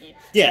through it, don't you?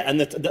 Yeah, and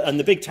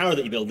the big tower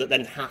that you build that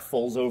then half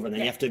falls over, and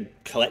then you have to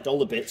collect all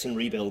the bits and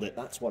rebuild it.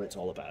 That's what it's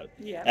all about.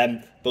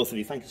 Yeah. Both of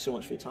you, thank you so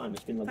much for your time.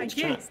 It's been lovely to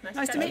chat.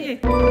 Nice to meet you.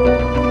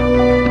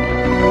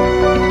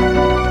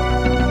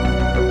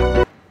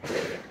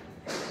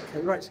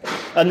 Right.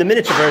 And the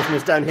miniature version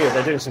is down here.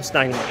 They're doing some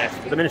snagging on it.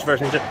 The miniature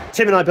version is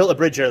Tim and I built a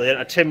bridge earlier,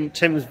 and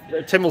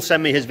Tim will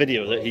send me his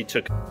video that he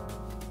took. I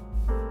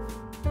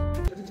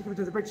didn't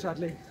do the bridge,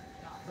 sadly.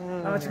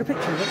 I took a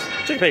picture of it.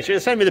 Took a picture.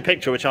 Send me the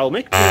picture, which I'll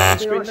make. They're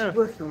actually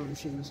working on the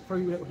machines.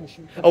 Probably little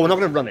machine. Oh, we're not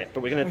going to run it,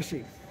 but we're going I to.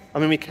 see. I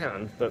mean, we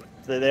can, but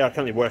they are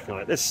currently working on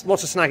it. There's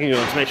lots of snagging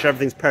going on to make sure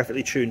everything's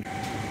perfectly tuned.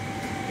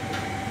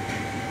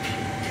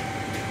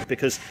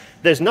 Because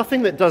there's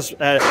nothing that does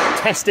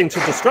testing to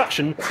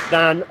destruction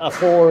than a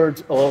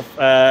horde of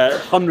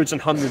hundreds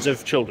and hundreds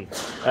of children.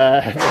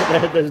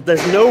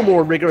 There's no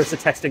more rigorous a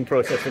testing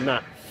process than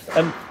that.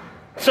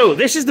 So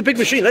this is the big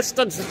machine.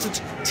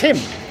 Tim,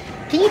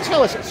 can you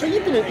tell us? So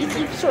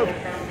you've sort of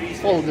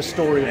followed the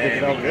story of the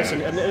development of this,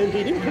 and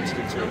indeed inputted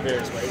it in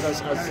various ways.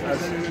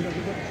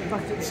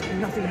 It's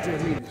nothing to do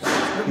with me.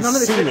 None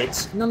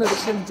of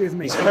it's to do with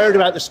me. He's heard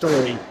about the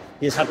story.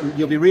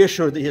 You'll be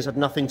reassured that he has had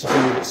nothing to do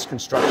with its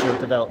construction or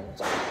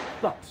development.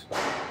 But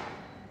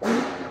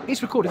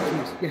he's recorded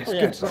things.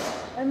 Yes, good.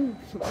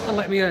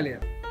 Unlike me earlier.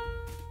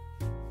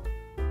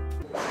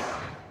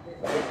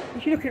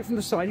 If you look at it from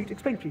the side, you can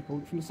explain to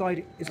people from the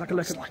side it's like a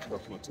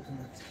locomotive.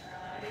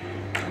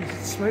 And there's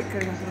smoke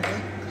going up and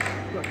over.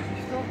 Look, if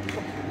you start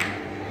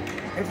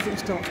everything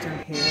starts down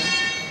here,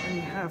 and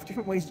you have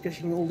different ways of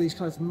getting all these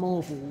kind of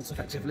marbles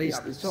effectively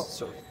up the top.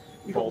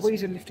 You've got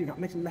ways of lifting up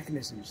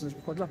mechanisms, and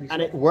it's quite lovely.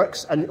 And it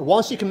works, and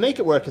whilst you can make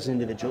it work as an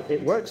individual, it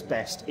works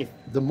best if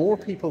the more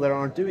people there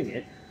are doing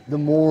it, the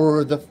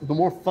more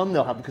fun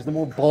they'll have, because the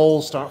more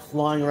balls start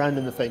flying around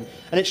in the thing.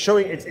 And it's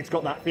showing, it's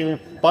got that feeling.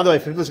 By the way,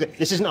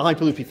 this isn't a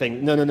hyperloopy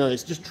thing. No,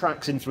 it's just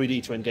tracks in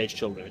 3D to engage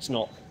children. It's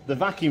not the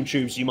vacuum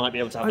tubes. You might be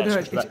able to have.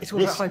 It's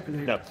all about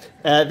hyperloop. No,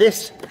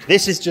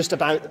 this is just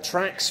about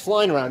tracks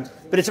flying around,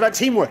 but it's about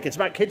teamwork. It's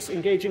about kids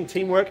engaging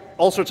teamwork,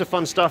 all sorts of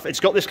fun stuff. It's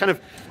got this kind of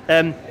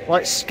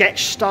like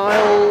sketch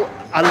style.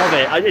 I love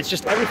it. It's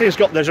just everything's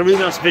got. There's a really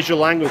nice visual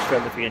language for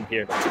everything in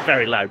here. It's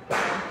very loud.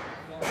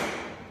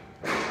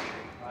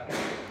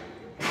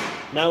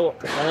 Now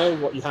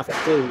what you have to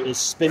do is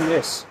spin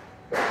this.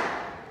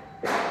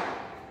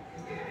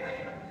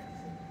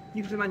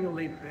 Use the manual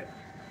lead a bit.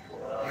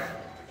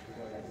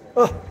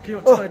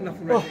 You're not tired enough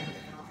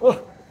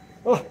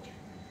already.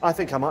 I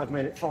think I might have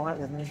made it fall out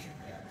there, mate.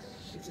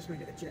 You just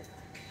made it a jet.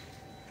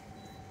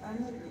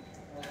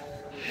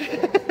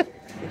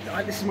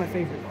 This is my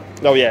favourite one.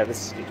 Oh yeah,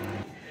 this is good.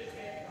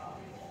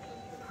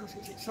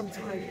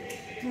 Sometimes.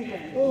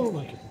 Oh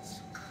my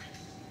goodness.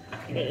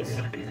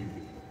 Yes.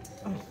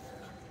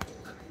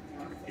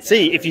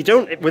 See, if you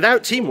don't,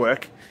 without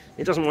teamwork,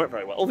 it doesn't work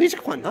very well. Oh, these are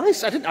quite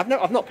nice. I've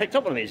not picked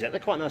up on these yet. They're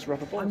quite nice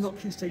rubber balls. I'm not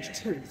in stage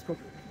 2. It's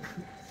probably.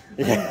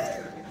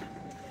 Yeah.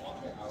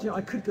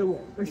 I could go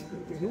on.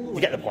 You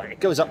get the point. It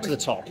goes up to the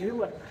top. Can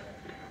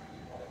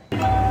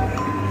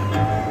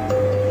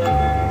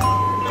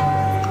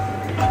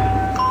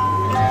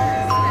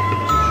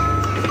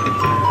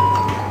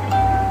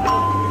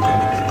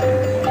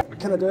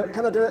I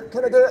do it?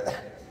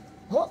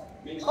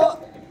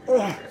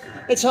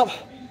 It's up.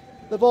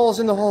 The ball's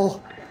in the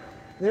hole.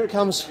 Here it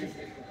comes.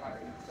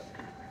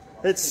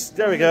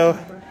 There we go.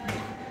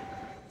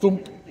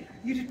 Boom.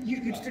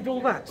 You did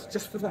all that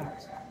just for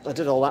that? I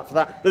did all that for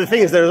that. But the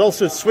thing is, there are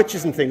also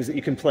switches and things that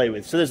you can play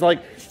with. So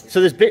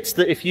there's bits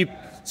that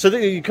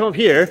you come up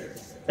here,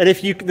 and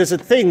there's a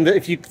thing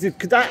that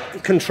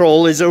that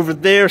control is over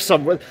there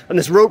somewhere, and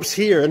there's ropes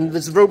here, and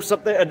there's ropes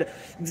up there, and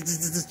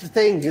there's the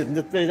thing, and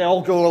they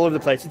all go all over the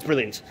place. It's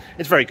brilliant.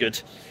 It's very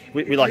good.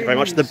 We like it very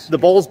much. The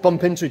balls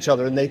bump into each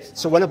other, and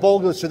so when a ball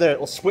goes through there, it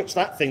will switch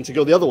that thing to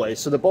go the other way.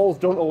 So the balls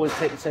don't always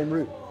take the same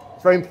route.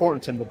 It's very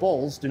important, Tim. The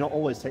balls do not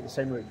always take the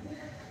same route.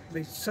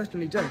 They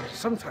certainly don't.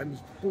 Sometimes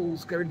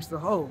balls go into the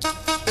hole.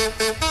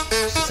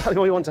 That's exactly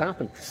what you want to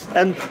happen.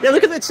 Yeah,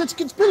 look at it.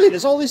 It's brilliant.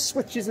 There's all these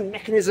switches and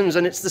mechanisms,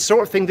 and it's the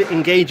sort of thing that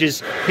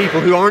engages people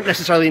who aren't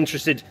necessarily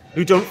interested,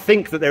 who don't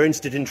think that they're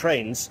interested in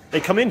trains. They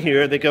come in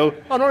here, they go,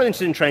 oh, I'm not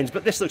interested in trains,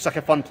 but this looks like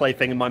a fun play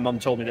thing, and my mum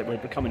told me that we're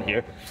coming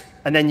here.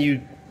 And then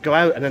you go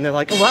out, and then they're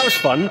like, oh, that was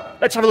fun.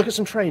 Let's have a look at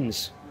some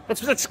trains.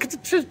 That's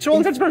to all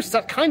intents and purposes,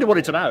 that's kind of what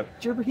it's about.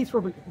 Do you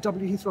remember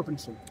W. Heath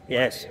Robinson?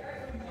 Yes.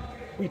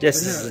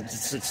 Yes,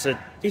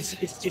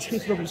 it's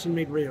Heath Robinson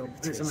made real.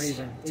 It's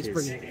amazing. It's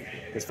brilliant.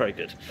 It's very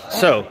good.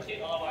 So,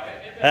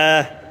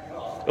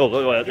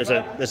 there's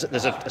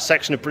a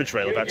section of bridge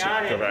rail about to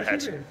go over our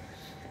head.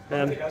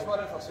 I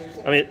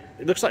mean,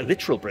 it looks like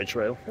literal bridge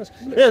rail.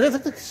 Yeah,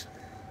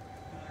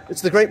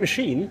 it's the great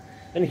machine.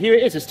 And here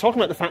it is. It's talking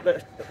about the fact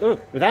that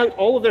without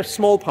all of their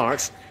small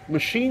parts,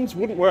 machines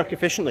wouldn't work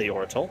efficiently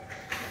or at all.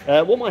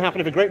 What might happen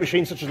if a great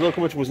machine such as a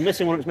locomotive was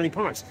missing one of its many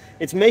parts?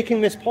 It's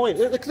making this point.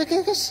 Look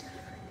at this.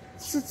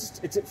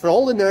 It's for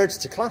all the nerds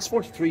to Class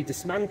 43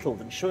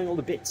 dismantled and showing all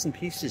the bits and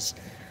pieces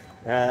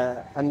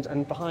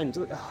and behind.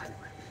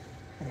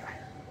 Anyway.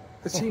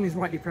 The team is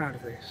rightly proud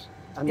of this.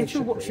 And if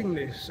you're watching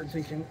this and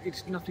thinking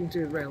it's nothing to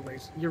do with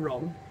railways, you're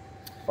wrong.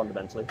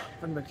 Fundamentally,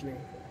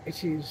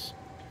 it is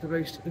the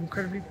most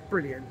incredibly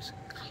brilliant,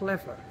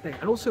 clever thing.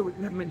 And also, what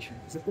we haven't mentioned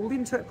is that all the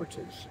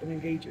interpreters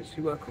and engagers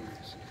who work on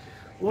this,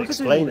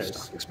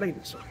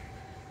 explainers,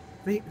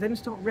 they then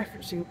start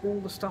referencing all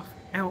the stuff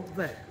out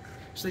there.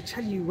 So they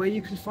tell you where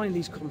you can find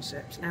these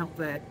concepts out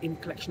there in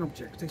collection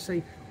objects. They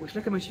say which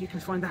locomotive you can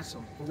find that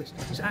on, or this.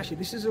 So actually,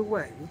 this is a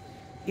way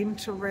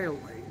into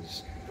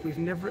railways that we've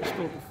never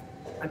explored before.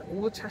 And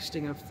all the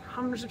testing of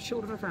hundreds of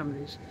children and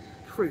families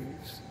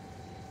proves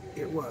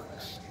it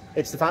works.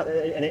 It's the fact that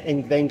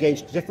they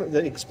engage different.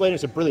 The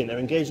explainers are brilliant. They're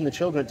engaging the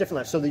children at different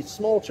levels. So the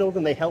small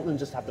children, they help them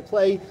just have the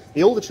play.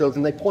 The older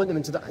children, they point them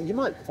into that. You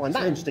might find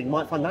that interesting. You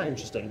might find that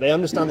interesting. They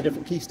understand the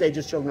different key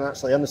stages children are at,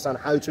 so they understand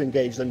how to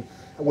engage them,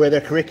 where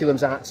their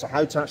curriculum's at, so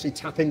how to actually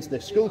tap into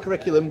their school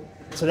curriculum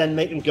to then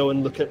make them go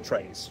and look at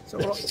trains,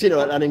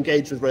 and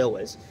engage with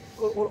railways.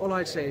 All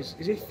I'd say is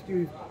if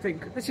you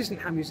think this isn't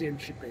how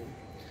museums should be,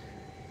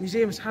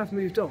 museums have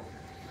moved on,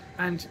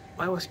 and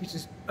I ask you to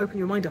just open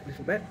your mind up a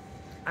little bit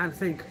and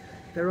think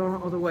there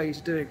are other ways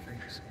of doing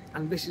things,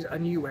 and this is a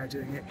new way of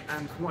doing it,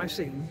 and from what I've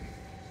seen,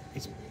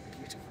 it's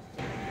beautiful.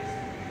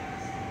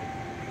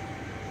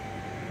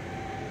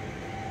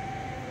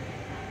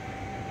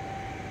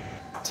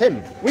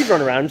 Tim, we've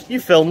run around,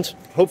 you filmed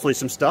hopefully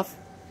some stuff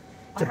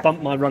to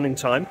bump my running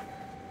time,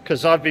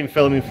 because I've been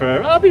filming for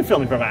about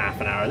half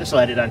an hour. This will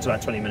edit down to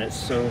about 20 minutes.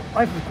 So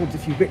I've recorded a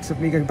few bits of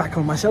me going back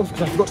on myself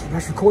because I forgot to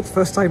press record the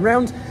first time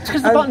round. It's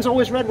because the button's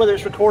always red whether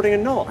it's recording or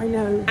not. I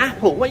know.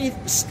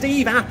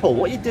 Steve Apple,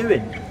 what are you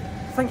doing?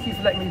 Thank you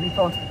for letting me be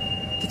part.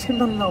 The Tim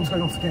Dunn alarm's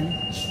going off again.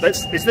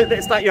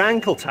 Is that your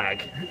ankle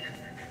tag?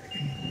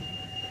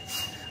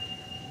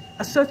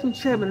 A certain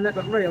chairman at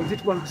Rail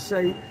did once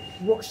say,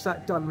 watch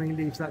that Dunn when he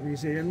leaves that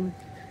museum.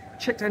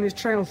 Check down his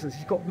trousers,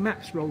 he's got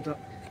maps rolled up.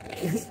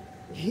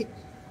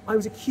 I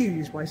was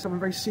accused by someone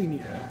very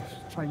senior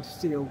of trying to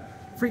steal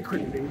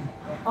frequently.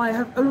 I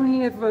have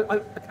only ever...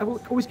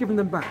 I've always given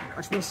them back. I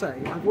just want to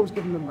say, I've always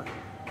given them back.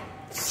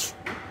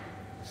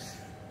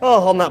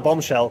 Oh, on that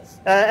bombshell.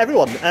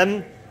 Everyone,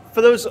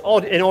 for those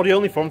in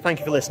audio-only form, thank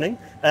you for listening.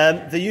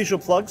 The usual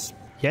plugs.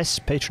 Yes,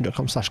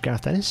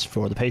 patreon.com/Gareth Dennis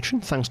for the patron.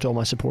 Thanks to all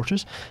my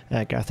supporters.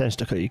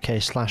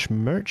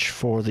 GarethDennis.co.uk/merch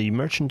for the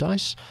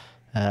merchandise.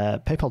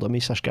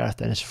 PayPal.me/Gareth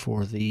Dennis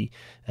for the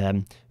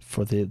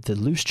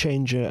loose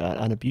change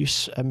and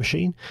abuse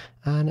machine,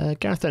 and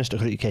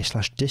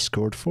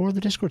GarethDennis.co.uk/Discord for the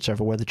Discord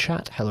server where the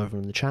chat, hello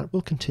everyone in the chat,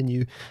 will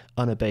continue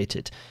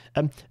unabated.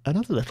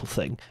 Another little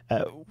thing,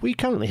 we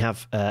currently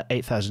have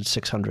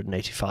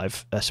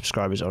 8,685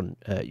 subscribers on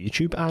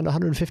YouTube and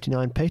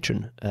 159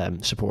 patron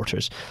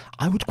supporters.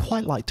 I would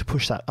quite like to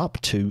push that up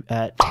to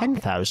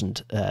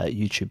 10,000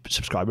 YouTube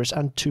subscribers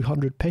and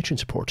 200 patron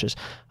supporters.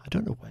 I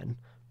don't know when,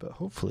 but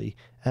hopefully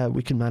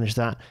we can manage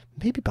that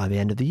maybe by the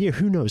end of the year.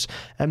 Who knows?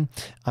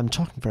 I'm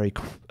talking very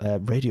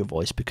radio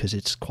voice because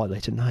it's quite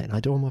late at night and I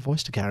don't want my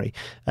voice to carry.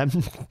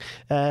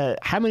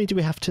 How many do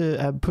we have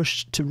to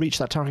push to reach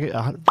that target?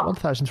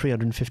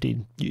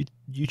 1,315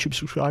 YouTube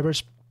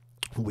subscribers.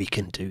 We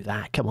can do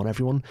that. Come on,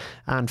 everyone.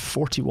 And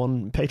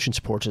 41 patron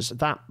supporters.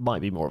 That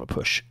might be more of a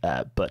push,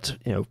 but,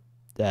 aim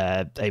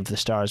for the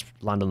stars,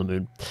 land on the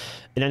moon.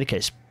 In any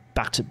case,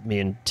 back to me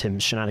and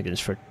Tim's shenanigans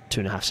for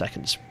 2.5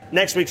 seconds.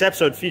 Next week's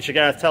episode, future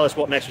Gareth, tell us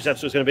what next week's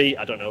episode is going to be.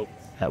 I don't know.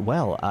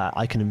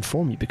 I can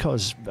inform you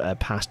because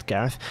past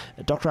Gareth,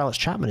 Dr. Alex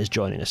Chapman is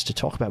joining us to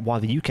talk about why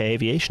the UK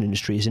aviation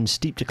industry is in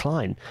steep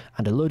decline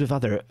and a load of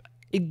other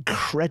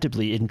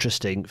incredibly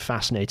interesting,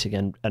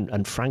 fascinating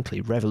and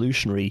frankly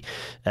revolutionary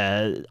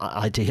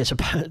ideas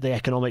about the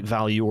economic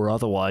value or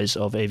otherwise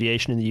of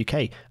aviation in the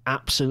UK.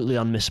 Absolutely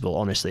unmissable,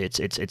 honestly. It's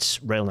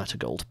RailNet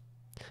gold.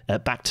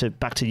 Back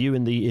to you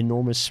in the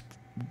enormous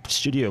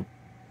studio,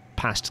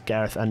 past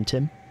Gareth and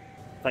Tim.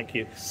 Thank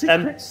you.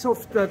 Secrets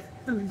of the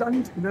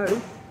London. No.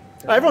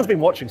 Everyone's been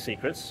watching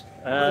Secrets.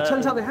 Well, it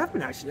turns out they have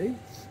been actually.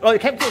 Well,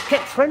 it kept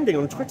trending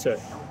on Twitter,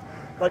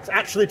 like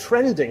actually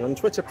trending on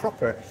Twitter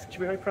proper. Should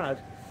be very proud.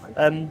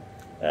 Team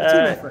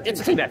effort. It's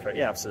a team effort.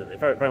 Yeah, absolutely.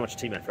 Very, very much a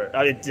team effort.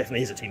 It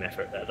definitely is a team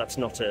effort. That's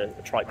not a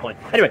trite point.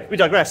 Anyway, we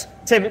digress.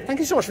 Tim, thank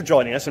you so much for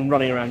joining us and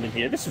running around in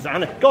here. This is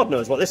God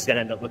knows what this is going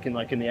to end up looking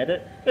like in the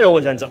edit. It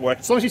always ends up working.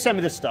 As long as you send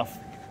me this stuff.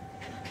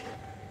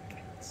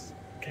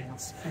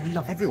 Chaos. I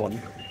love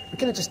everyone.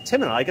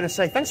 Tim and I are going to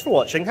say thanks for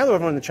watching. Hello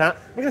everyone in the chat.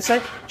 We're going to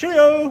say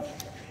cheerio.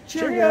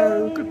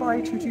 Cheerio.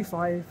 Goodbye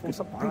 225 or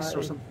something. Peace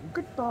or something.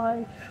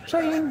 Goodbye.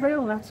 Train,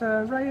 rail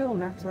natter, rail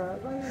natter,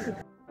 rail.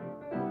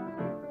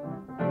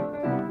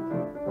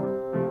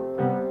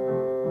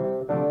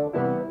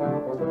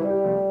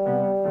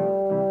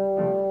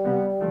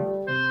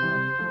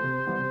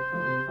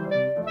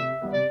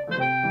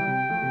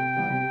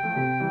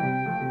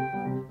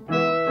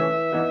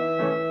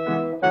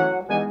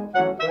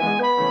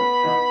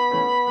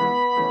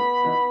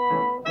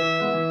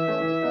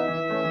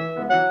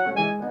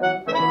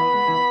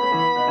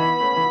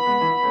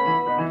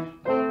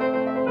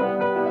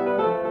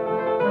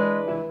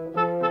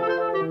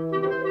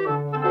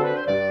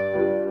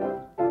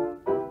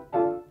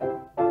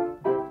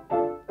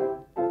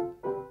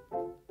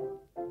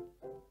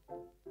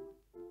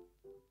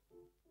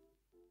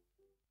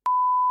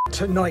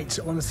 tonight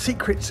on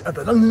Secrets of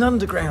the London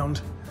Underground.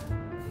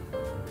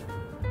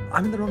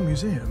 I'm in the wrong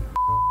museum.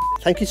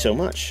 Thank you so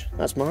much.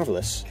 That's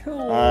marvellous.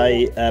 Cool.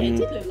 It did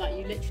look like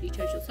you literally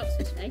chose your socks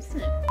for today,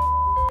 didn't it?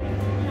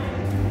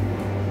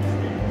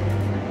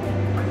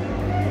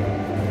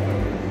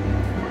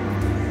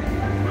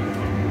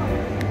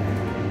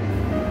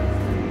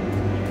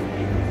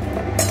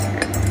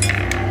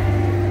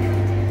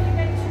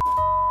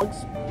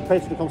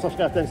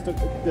 patreon.com/GarethDennis,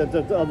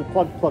 the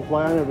plug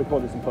why I'm going to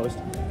record this in post.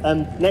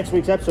 Next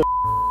week's episode,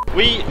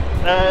 we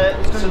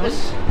so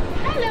this.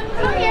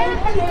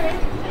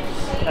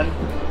 Hello.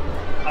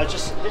 I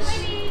just this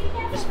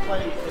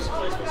place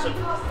so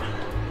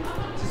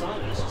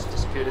designers just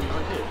disappeared in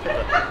my head.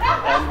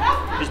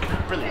 It was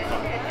brilliant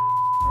fun.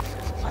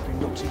 I've been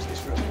knocked into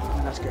this room,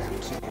 and let's go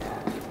and see it.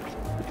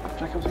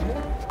 Can I come through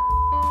here?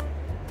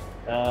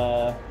 I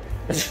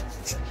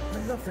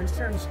love those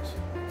trousers.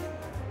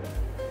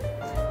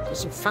 There's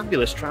some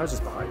fabulous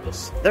trousers behind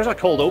us. There's our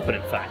cold open,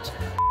 in fact.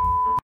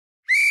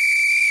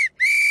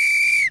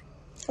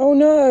 Oh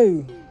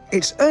no!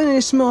 It's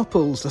Ernest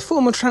Marples, the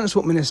former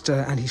Transport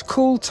Minister, and he's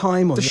called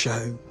time on the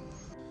show.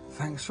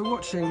 Thanks for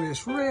watching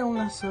this Real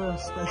NASA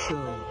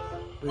special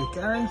with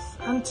Gareth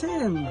and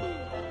Tim.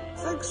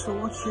 Thanks for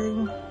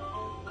watching.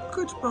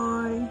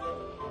 Goodbye.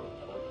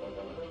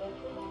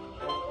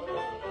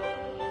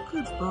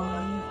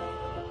 Goodbye.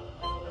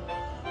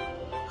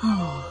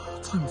 Oh,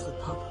 time for the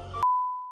pub.